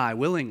ever die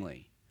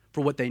willingly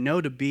for what they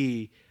know to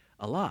be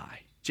a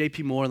lie.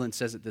 J.P. Moreland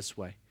says it this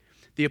way: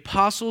 the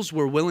apostles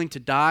were willing to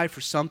die for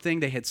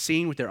something they had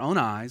seen with their own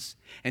eyes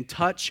and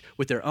touch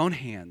with their own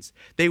hands.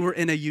 They were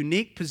in a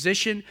unique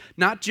position,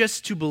 not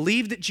just to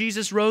believe that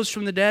Jesus rose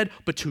from the dead,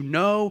 but to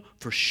know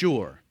for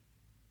sure.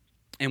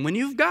 And when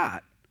you've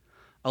got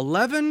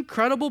 11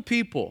 credible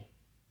people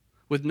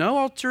with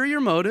no ulterior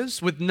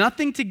motives, with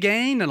nothing to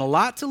gain and a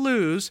lot to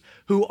lose,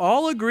 who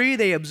all agree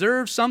they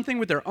observed something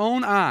with their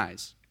own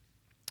eyes,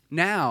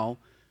 now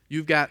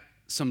you've got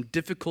some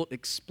difficult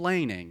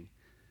explaining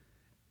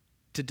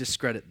to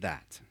discredit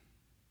that.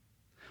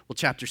 Well,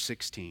 chapter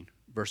 16,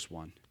 verse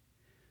 1.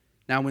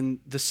 Now,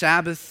 when the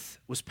Sabbath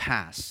was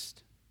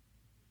past,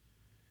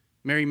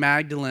 Mary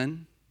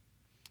Magdalene,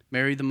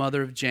 Mary the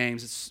mother of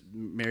James,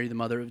 Mary the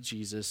mother of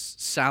Jesus,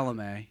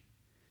 Salome,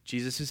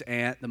 Jesus'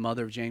 aunt, the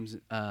mother of James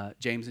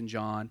and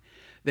John,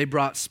 they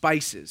brought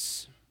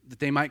spices that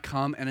they might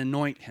come and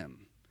anoint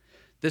him.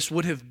 This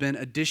would have been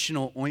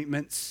additional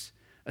ointments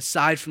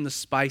aside from the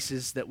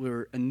spices that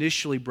were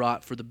initially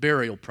brought for the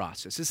burial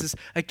process. This is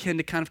akin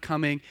to kind of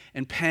coming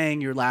and paying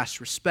your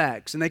last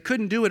respects. And they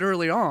couldn't do it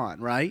early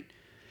on, right?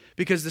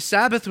 Because the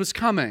Sabbath was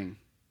coming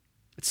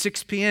at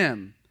 6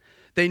 p.m.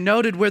 They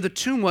noted where the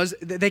tomb was.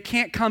 They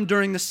can't come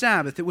during the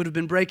Sabbath. It would have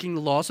been breaking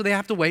the law, so they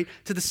have to wait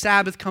till the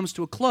Sabbath comes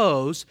to a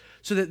close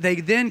so that they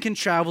then can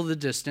travel the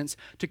distance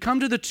to come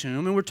to the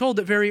tomb. And we're told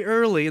that very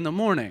early in the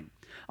morning,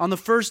 on the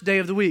first day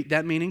of the week,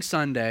 that meaning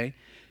Sunday,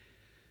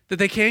 that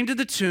they came to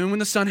the tomb when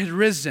the sun had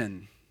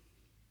risen.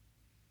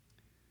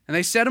 And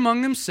they said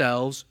among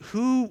themselves,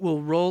 "Who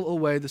will roll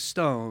away the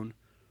stone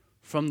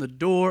from the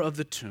door of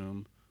the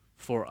tomb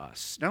for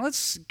us?" Now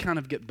let's kind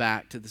of get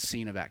back to the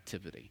scene of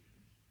activity,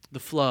 the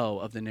flow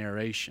of the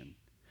narration.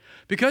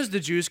 Because the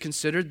Jews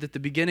considered that the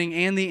beginning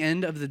and the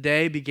end of the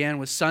day began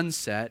with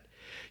sunset,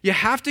 you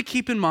have to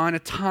keep in mind a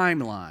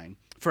timeline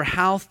for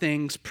how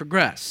things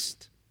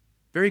progressed.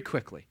 Very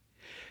quickly.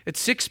 At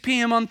 6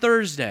 p.m. on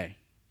Thursday,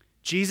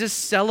 Jesus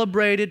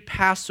celebrated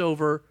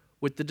Passover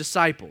with the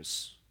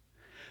disciples.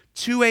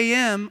 2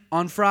 a.m.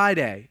 on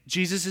Friday,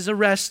 Jesus is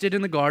arrested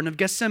in the Garden of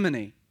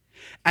Gethsemane.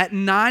 At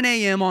 9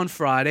 a.m. on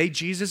Friday,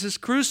 Jesus is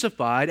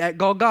crucified at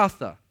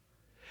Golgotha.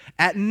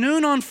 At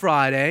noon on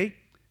Friday,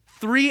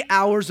 3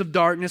 hours of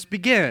darkness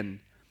begin.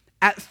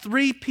 At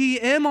 3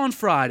 p.m. on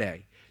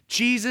Friday,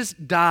 Jesus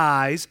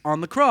dies on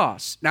the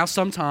cross. Now,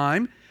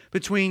 sometime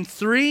between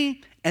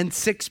 3 and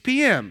 6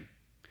 p.m.,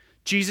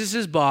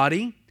 Jesus'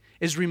 body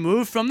is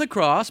removed from the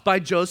cross by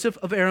Joseph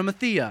of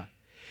Arimathea.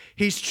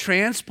 He's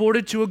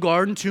transported to a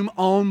garden tomb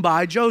owned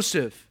by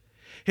Joseph.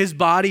 His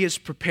body is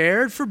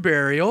prepared for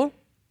burial.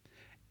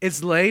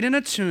 It's laid in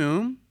a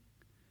tomb.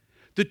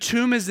 The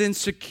tomb is then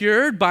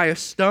secured by a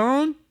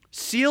stone,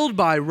 sealed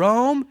by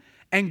Rome,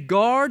 and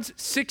guards,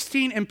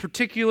 16 in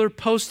particular,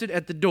 posted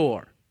at the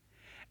door.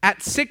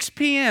 At 6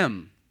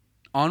 p.m.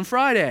 on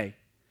Friday,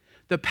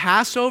 the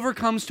Passover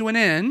comes to an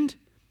end,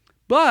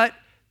 but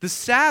the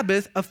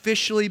Sabbath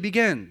officially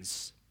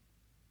begins.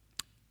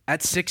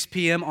 At 6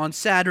 p.m. on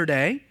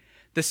Saturday,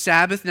 the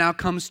Sabbath now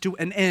comes to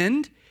an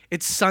end.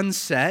 It's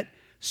sunset.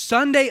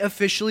 Sunday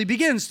officially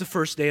begins, the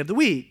first day of the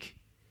week.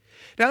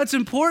 Now, it's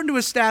important to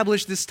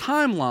establish this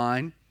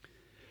timeline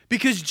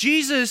because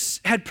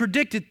Jesus had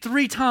predicted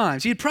 3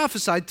 times, he had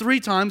prophesied 3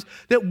 times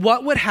that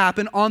what would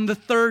happen on the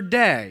third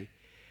day.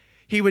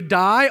 He would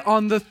die.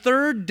 On the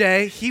third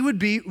day, he would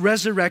be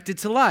resurrected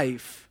to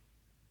life.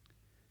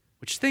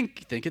 Which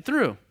think it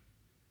through.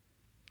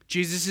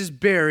 Jesus is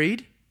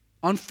buried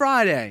on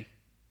Friday,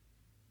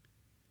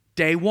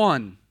 day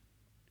 1.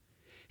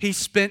 He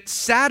spent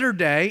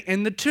Saturday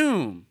in the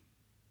tomb,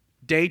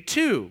 day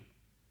 2.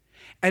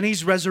 And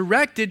he's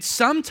resurrected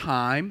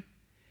sometime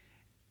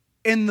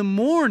in the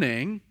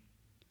morning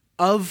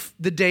of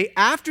the day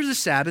after the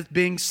Sabbath,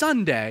 being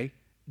Sunday,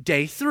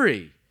 day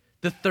 3,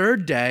 the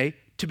third day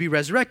to be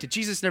resurrected.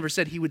 Jesus never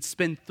said he would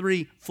spend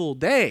 3 full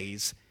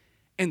days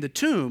in the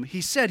tomb.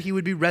 He said he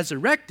would be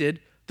resurrected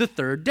the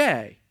third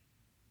day.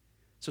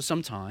 So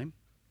sometime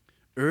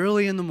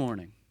early in the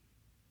morning,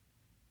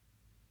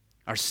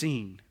 are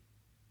seen.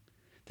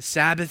 The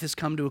Sabbath has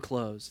come to a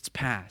close. It's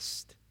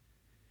past.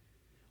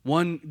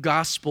 One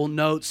gospel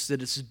notes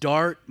that it's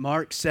dark.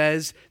 Mark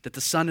says that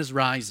the sun is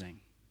rising.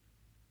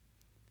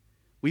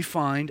 We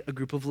find a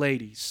group of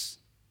ladies.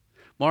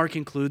 Mark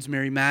includes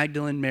Mary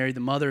Magdalene, Mary the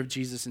mother of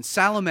Jesus, and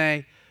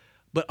Salome,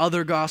 but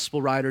other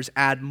gospel writers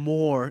add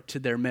more to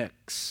their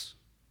mix.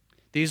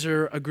 These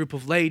are a group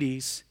of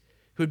ladies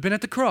who had been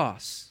at the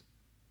cross.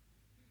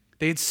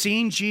 They had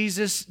seen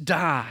Jesus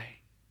die.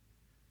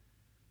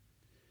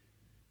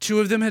 Two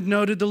of them had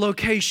noted the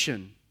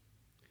location,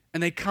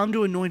 and they come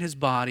to anoint his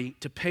body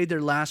to pay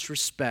their last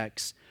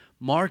respects.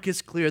 Mark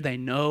is clear they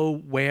know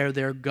where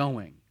they're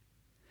going.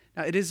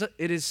 Now, it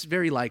is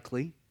very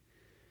likely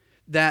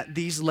that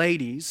these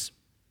ladies,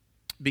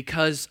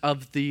 because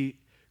of the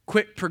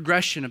quick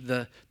progression of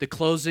the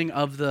closing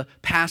of the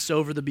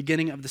Passover, the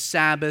beginning of the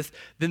Sabbath,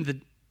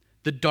 then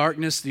the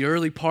darkness, the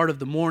early part of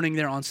the morning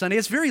there on Sunday,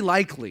 it's very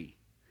likely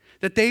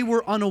that they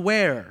were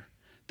unaware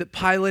that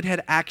Pilate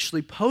had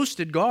actually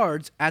posted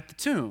guards at the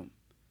tomb.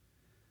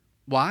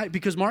 Why?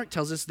 Because Mark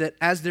tells us that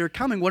as they're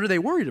coming, what are they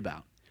worried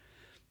about?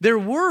 They're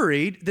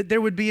worried that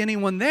there would be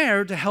anyone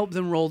there to help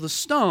them roll the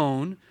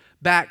stone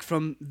back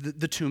from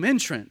the tomb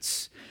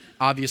entrance.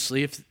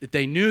 Obviously, if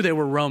they knew there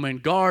were Roman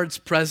guards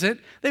present,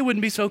 they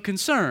wouldn't be so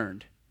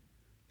concerned.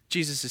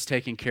 Jesus is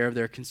taking care of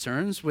their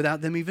concerns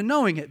without them even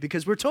knowing it,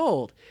 because we're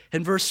told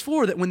in verse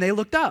 4 that when they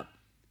looked up,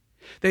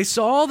 they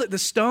saw that the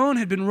stone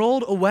had been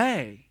rolled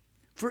away,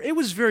 for it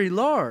was very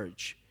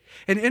large.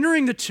 And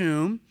entering the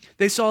tomb,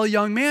 they saw a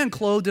young man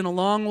clothed in a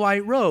long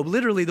white robe.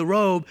 Literally, the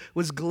robe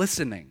was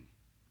glistening.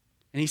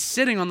 And he's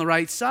sitting on the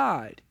right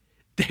side.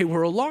 They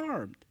were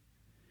alarmed.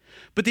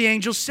 But the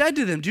angel said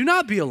to them, "Do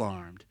not be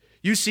alarmed.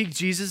 You seek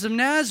Jesus of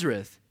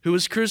Nazareth, who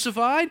was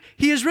crucified.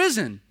 He is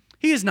risen.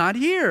 He is not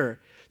here.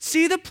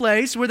 See the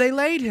place where they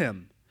laid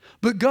him.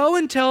 But go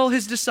and tell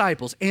his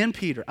disciples," and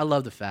Peter. I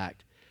love the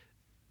fact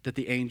that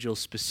the angel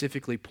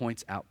specifically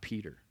points out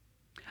Peter.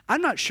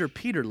 I'm not sure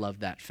Peter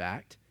loved that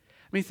fact.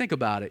 I mean, think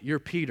about it. You're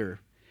Peter,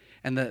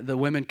 and the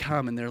women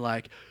come, and they're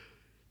like,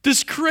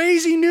 "This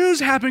crazy news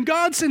happened.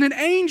 God sent an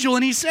angel,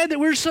 and he said that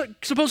we're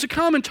supposed to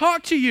come and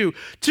talk to you,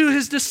 to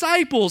his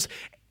disciples."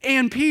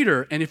 And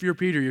Peter, and if you're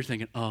Peter, you're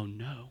thinking, "Oh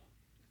no.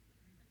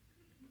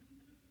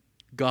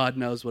 God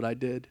knows what I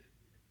did,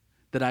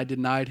 that I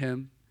denied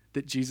him,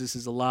 that Jesus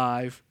is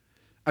alive."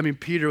 I mean,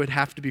 Peter would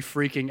have to be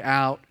freaking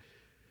out.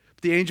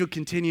 The angel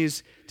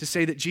continues to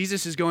say that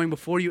Jesus is going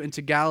before you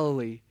into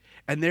Galilee,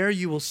 and there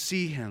you will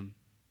see him,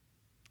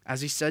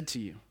 as he said to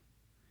you.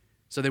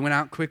 So they went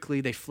out quickly.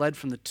 They fled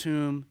from the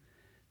tomb.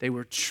 They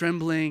were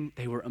trembling.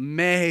 They were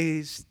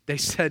amazed. They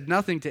said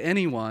nothing to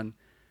anyone,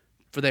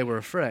 for they were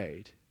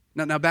afraid.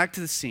 Now back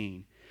to the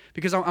scene,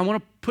 because I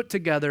want to put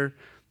together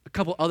a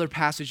couple other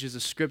passages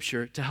of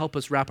Scripture to help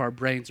us wrap our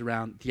brains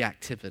around the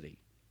activity.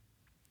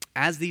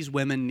 As these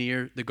women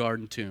near the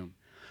garden tomb,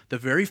 the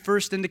very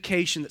first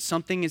indication that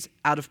something is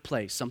out of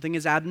place, something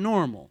is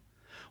abnormal,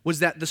 was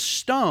that the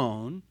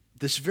stone,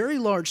 this very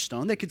large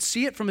stone, they could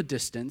see it from a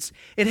distance,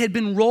 it had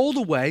been rolled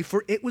away,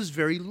 for it was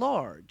very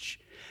large.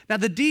 Now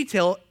the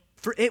detail,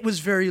 "for it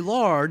was very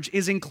large,"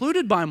 is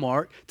included by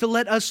Mark to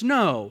let us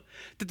know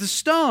that the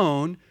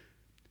stone,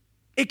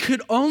 it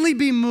could only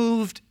be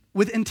moved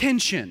with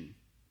intention.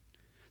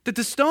 That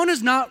the stone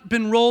has not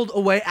been rolled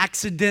away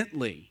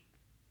accidentally,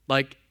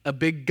 like a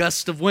big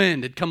gust of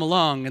wind had come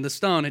along and the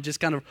stone had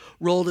just kind of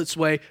rolled its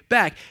way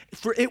back.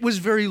 For it was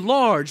very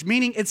large,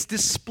 meaning its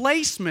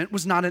displacement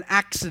was not an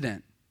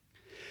accident.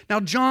 Now,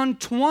 John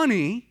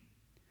 20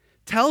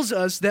 tells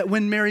us that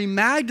when Mary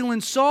Magdalene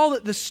saw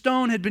that the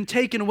stone had been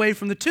taken away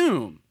from the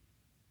tomb,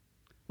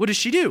 what does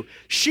she do?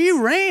 She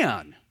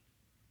ran.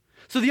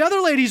 So the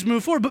other ladies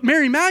move forward, but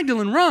Mary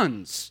Magdalene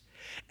runs.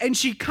 And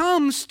she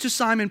comes to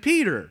Simon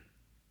Peter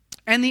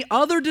and the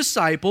other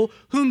disciple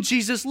whom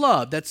Jesus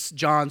loved. That's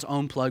John's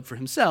own plug for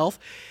himself.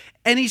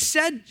 And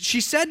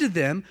she said to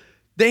them,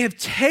 "They have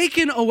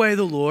taken away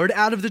the Lord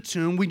out of the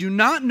tomb. We do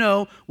not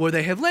know where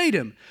they have laid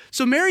him."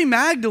 So Mary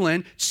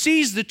Magdalene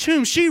sees the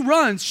tomb. She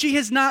runs. She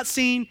has not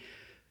seen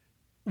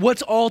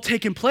what's all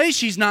taken place.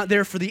 She's not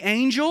there for the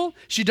angel.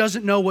 She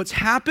doesn't know what's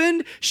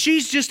happened.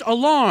 She's just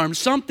alarmed.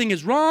 Something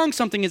is wrong.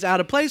 Something is out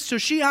of place. So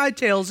she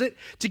hightails it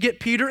to get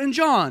Peter and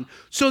John.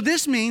 So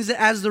this means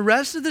that as the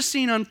rest of the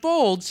scene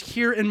unfolds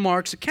here in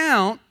Mark's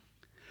account,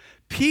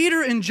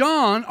 Peter and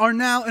John are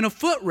now in a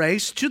foot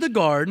race to the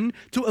garden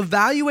to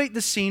evaluate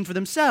the scene for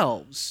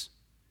themselves.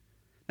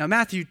 Now,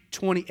 Matthew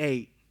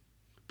 28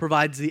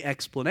 provides the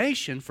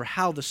explanation for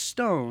how the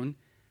stone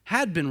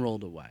had been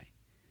rolled away.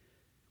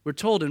 We're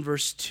told in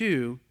verse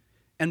 2,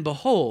 "And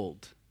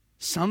behold,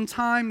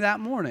 sometime that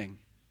morning,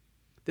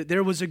 that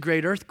there was a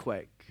great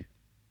earthquake,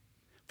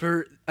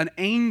 for an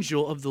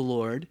angel of the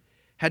Lord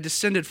had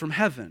descended from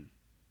heaven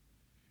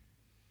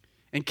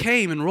and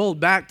came and rolled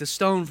back the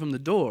stone from the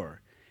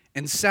door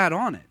and sat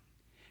on it.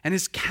 And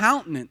his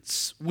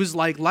countenance was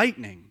like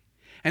lightning,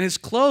 and his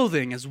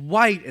clothing as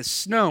white as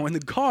snow. And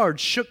the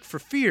guards shook for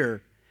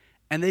fear,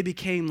 and they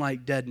became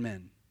like dead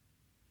men."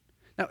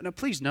 Now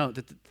please note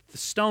that the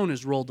stone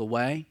is rolled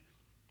away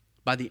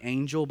by the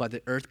angel, by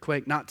the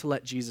earthquake, not to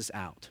let Jesus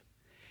out.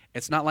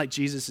 It's not like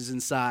Jesus is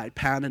inside,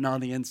 pounding on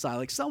the inside,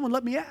 like, someone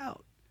let me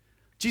out.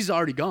 Jesus is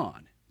already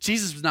gone.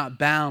 Jesus was not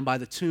bound by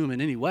the tomb in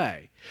any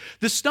way.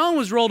 The stone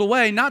was rolled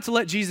away not to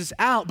let Jesus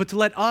out, but to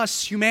let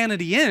us,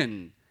 humanity,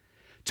 in,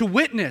 to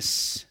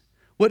witness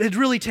what had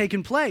really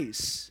taken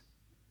place.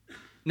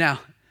 Now,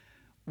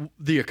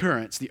 the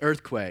occurrence, the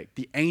earthquake,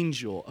 the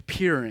angel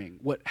appearing,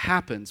 what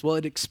happens? Well,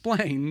 it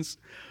explains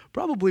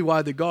probably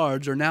why the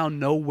guards are now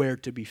nowhere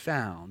to be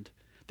found.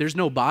 There's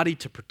no body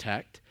to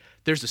protect.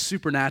 There's a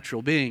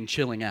supernatural being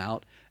chilling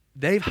out.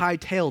 They've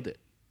hightailed it.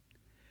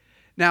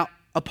 Now,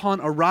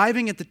 upon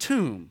arriving at the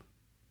tomb,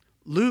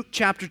 Luke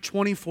chapter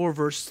 24,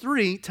 verse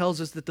 3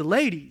 tells us that the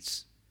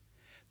ladies,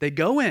 they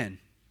go in,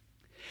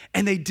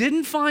 and they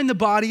didn't find the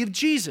body of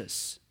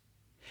Jesus.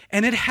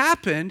 And it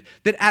happened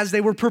that as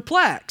they were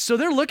perplexed, so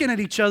they're looking at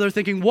each other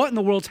thinking, what in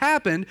the world's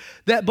happened?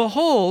 That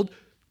behold,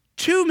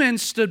 two men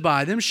stood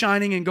by them,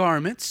 shining in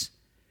garments.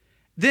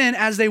 Then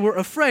as they were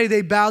afraid,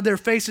 they bowed their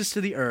faces to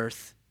the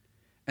earth.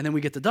 And then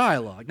we get the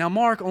dialogue. Now,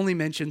 Mark only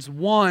mentions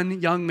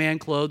one young man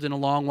clothed in a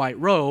long white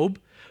robe,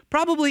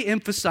 probably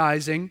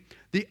emphasizing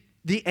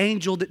the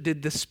angel that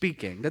did the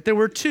speaking. That there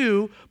were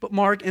two, but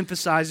Mark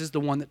emphasizes the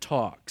one that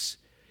talks.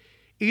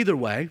 Either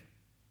way,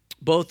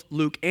 both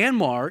Luke and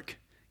Mark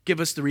give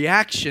us the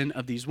reaction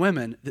of these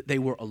women that they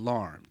were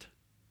alarmed,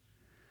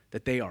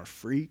 that they are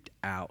freaked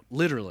out.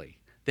 Literally,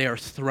 they are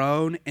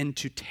thrown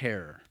into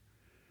terror.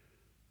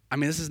 I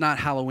mean, this is not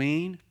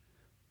Halloween,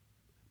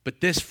 but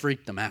this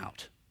freaked them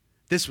out.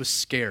 This was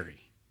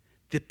scary.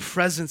 The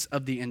presence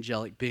of the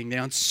angelic being, the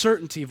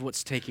uncertainty of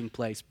what's taking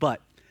place,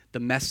 but the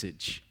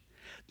message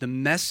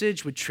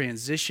would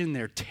transition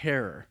their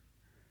terror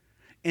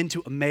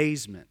into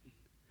amazement.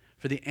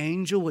 For the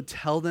angel would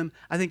tell them,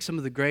 I think, some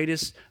of the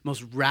greatest,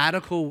 most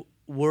radical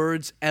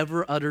words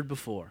ever uttered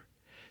before.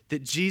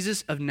 That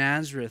Jesus of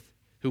Nazareth,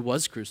 who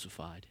was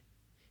crucified,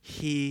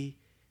 he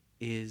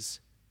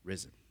is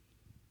risen.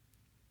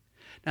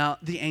 Now,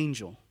 the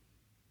angel,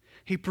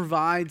 he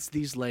provides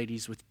these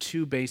ladies with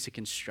two basic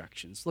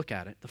instructions. Look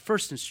at it. The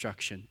first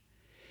instruction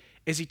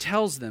is he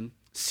tells them,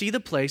 see the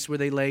place where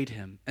they laid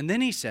him. And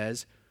then he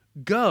says,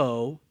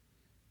 go,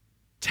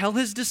 tell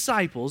his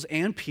disciples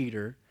and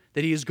Peter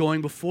that he is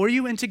going before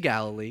you into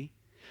Galilee.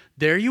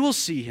 There you will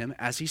see him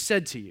as he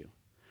said to you.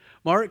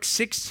 Mark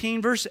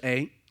 16, verse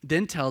 8,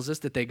 then tells us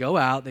that they go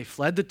out, they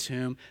fled the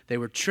tomb, they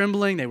were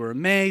trembling, they were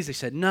amazed, they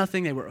said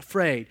nothing, they were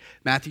afraid.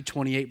 Matthew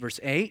 28, verse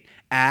 8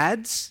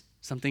 adds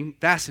something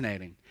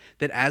fascinating,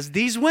 that as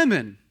these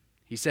women,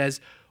 he says,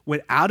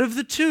 went out of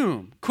the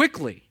tomb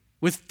quickly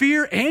with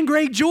fear and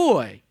great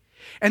joy,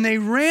 and they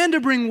ran to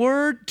bring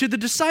word to the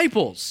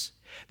disciples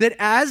that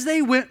as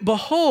they went,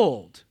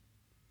 behold,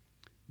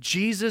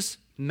 Jesus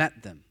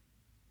met them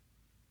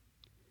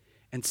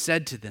and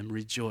said to them,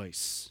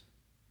 rejoice.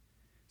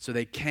 So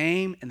they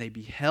came and they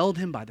beheld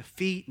him by the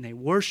feet and they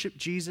worshiped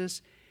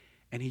Jesus.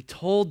 And he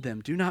told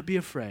them, do not be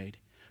afraid.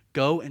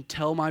 Go and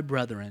tell my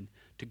brethren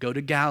to go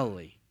to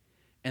Galilee,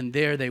 and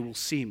there they will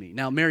see me.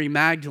 Now, Mary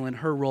Magdalene,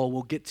 her role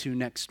we'll get to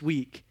next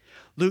week.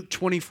 Luke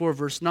 24,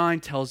 verse 9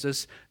 tells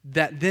us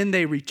that then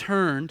they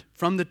returned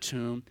from the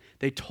tomb.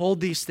 They told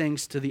these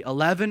things to the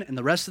 11 and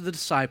the rest of the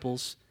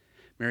disciples,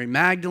 Mary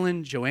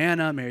Magdalene,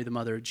 Joanna, Mary the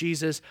mother of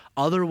Jesus,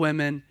 other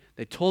women.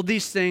 They told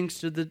these things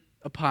to the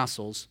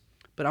apostles.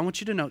 But I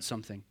want you to note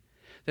something,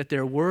 that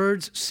their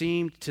words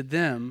seemed to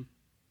them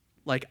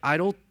like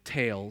idle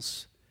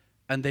tales,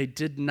 and they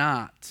did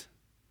not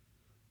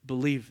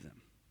believe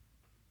them.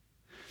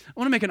 I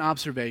want to make an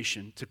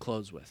observation to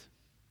close with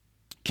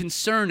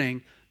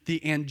concerning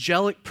the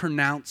angelic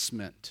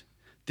pronouncement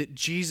that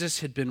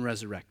Jesus had been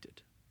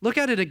resurrected. Look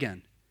at it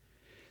again.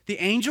 The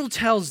angel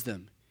tells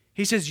them,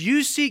 he says,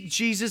 you seek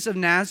Jesus of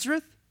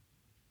Nazareth,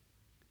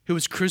 who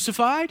was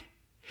crucified?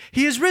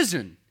 He is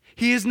risen.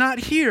 He is not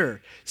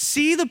here.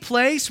 See the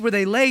place where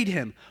they laid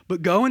him,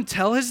 but go and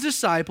tell his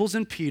disciples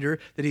and Peter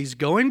that he's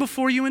going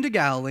before you into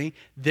Galilee.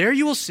 There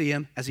you will see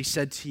him, as he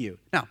said to you.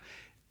 Now,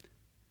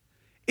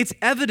 it's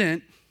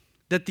evident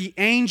that the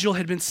angel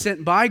had been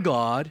sent by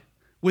God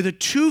with a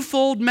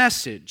twofold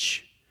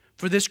message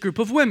for this group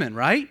of women,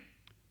 right?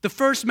 The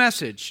first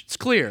message, it's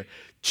clear.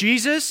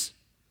 Jesus,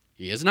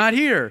 he is not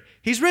here.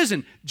 He's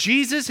risen.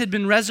 Jesus had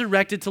been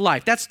resurrected to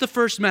life. That's the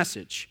first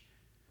message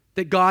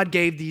that God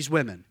gave these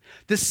women.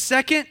 The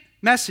second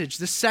message,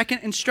 the second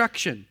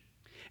instruction,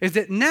 is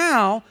that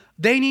now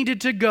they needed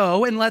to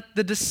go and let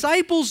the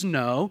disciples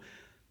know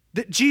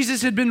that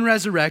Jesus had been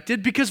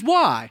resurrected, because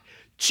why?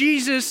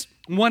 Jesus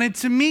wanted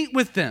to meet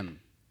with them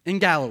in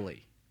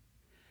Galilee.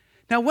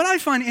 Now, what I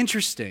find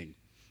interesting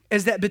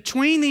is that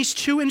between these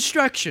two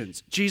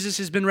instructions, Jesus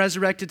has been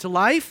resurrected to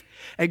life,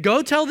 and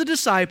go tell the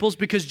disciples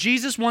because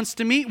Jesus wants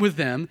to meet with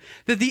them,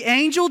 that the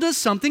angel does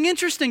something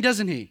interesting,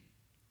 doesn't he?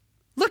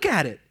 Look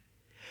at it.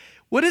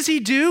 What does he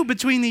do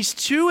between these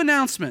two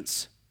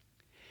announcements?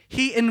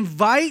 He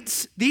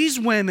invites these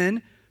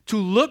women to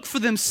look for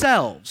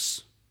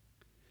themselves,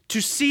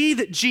 to see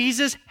that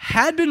Jesus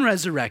had been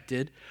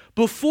resurrected,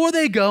 before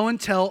they go and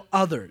tell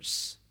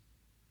others.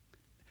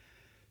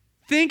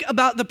 Think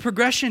about the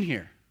progression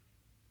here.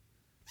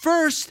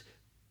 First,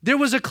 there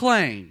was a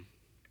claim.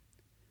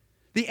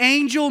 The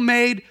angel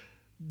made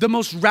the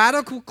most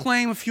radical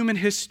claim of human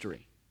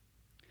history,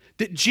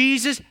 that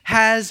Jesus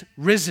has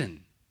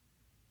risen.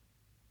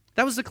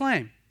 That was the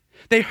claim.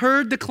 They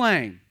heard the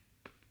claim.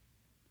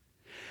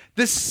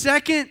 The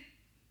second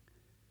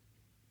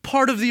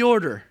part of the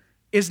order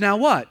is now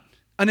what?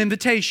 An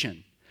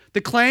invitation.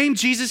 The claim,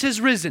 Jesus has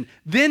risen.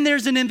 Then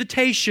there's an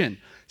invitation.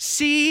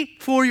 See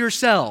for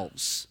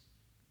yourselves.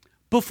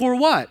 Before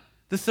what?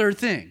 The third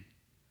thing.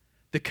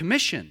 The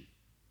commission.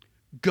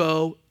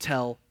 Go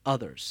tell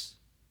others.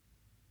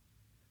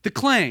 The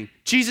claim,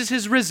 Jesus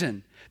has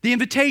risen. The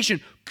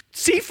invitation,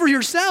 see for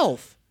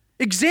yourself.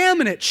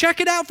 Examine it. Check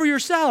it out for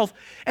yourself.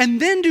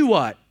 And then do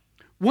what?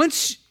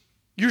 Once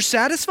you're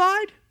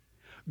satisfied,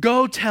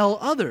 go tell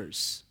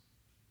others.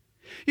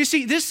 You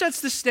see, this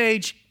sets the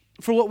stage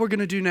for what we're going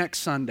to do next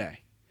Sunday.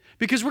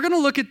 Because we're going to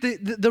look at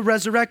the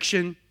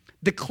resurrection,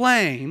 the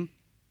claim,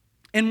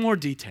 in more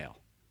detail.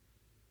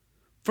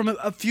 From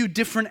a few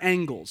different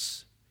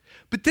angles.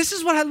 But this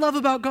is what I love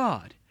about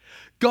God.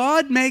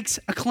 God makes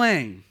a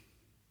claim.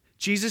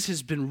 Jesus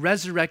has been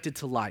resurrected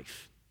to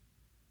life.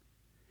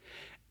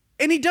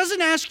 And he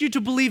doesn't ask you to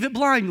believe it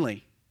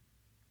blindly.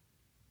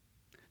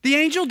 The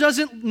angel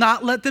doesn't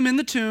not let them in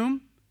the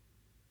tomb.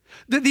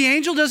 The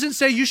angel doesn't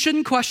say you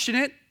shouldn't question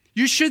it.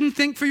 You shouldn't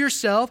think for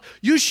yourself.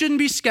 You shouldn't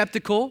be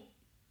skeptical.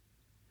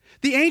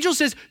 The angel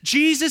says,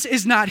 Jesus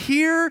is not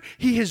here.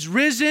 He has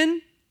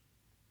risen.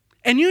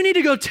 And you need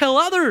to go tell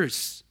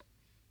others.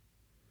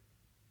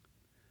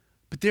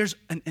 But there's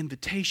an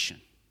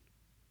invitation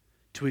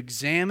to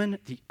examine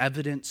the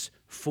evidence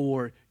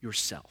for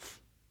yourself.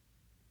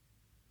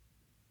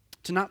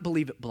 To not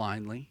believe it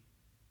blindly.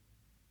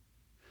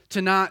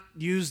 To not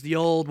use the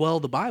old, well,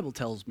 the Bible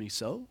tells me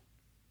so.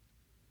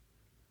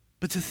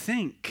 But to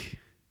think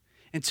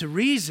and to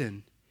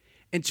reason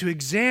and to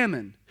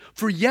examine.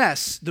 For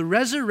yes, the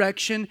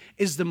resurrection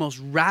is the most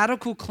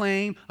radical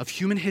claim of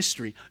human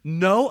history.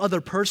 No other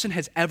person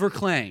has ever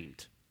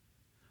claimed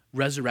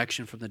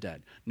resurrection from the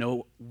dead.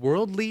 No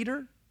world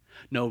leader,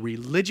 no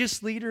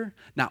religious leader,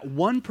 not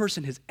one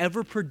person has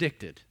ever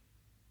predicted,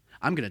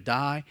 I'm going to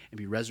die and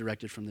be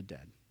resurrected from the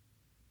dead.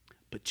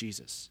 But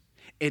Jesus,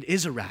 it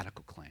is a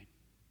radical claim.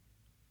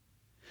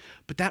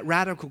 But that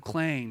radical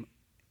claim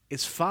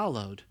is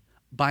followed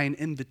by an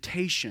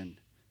invitation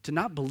to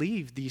not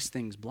believe these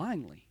things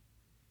blindly,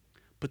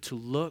 but to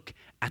look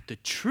at the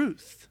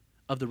truth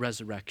of the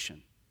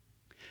resurrection.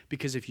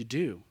 Because if you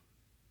do,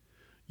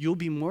 you'll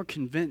be more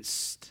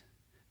convinced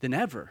than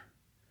ever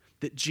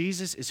that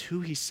Jesus is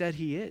who he said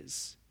he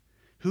is,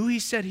 who he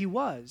said he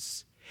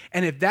was.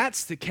 And if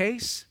that's the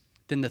case,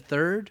 then the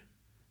third,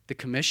 the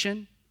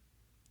commission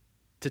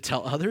to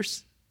tell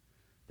others,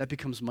 that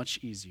becomes much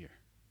easier.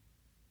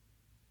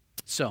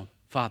 So,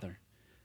 Father,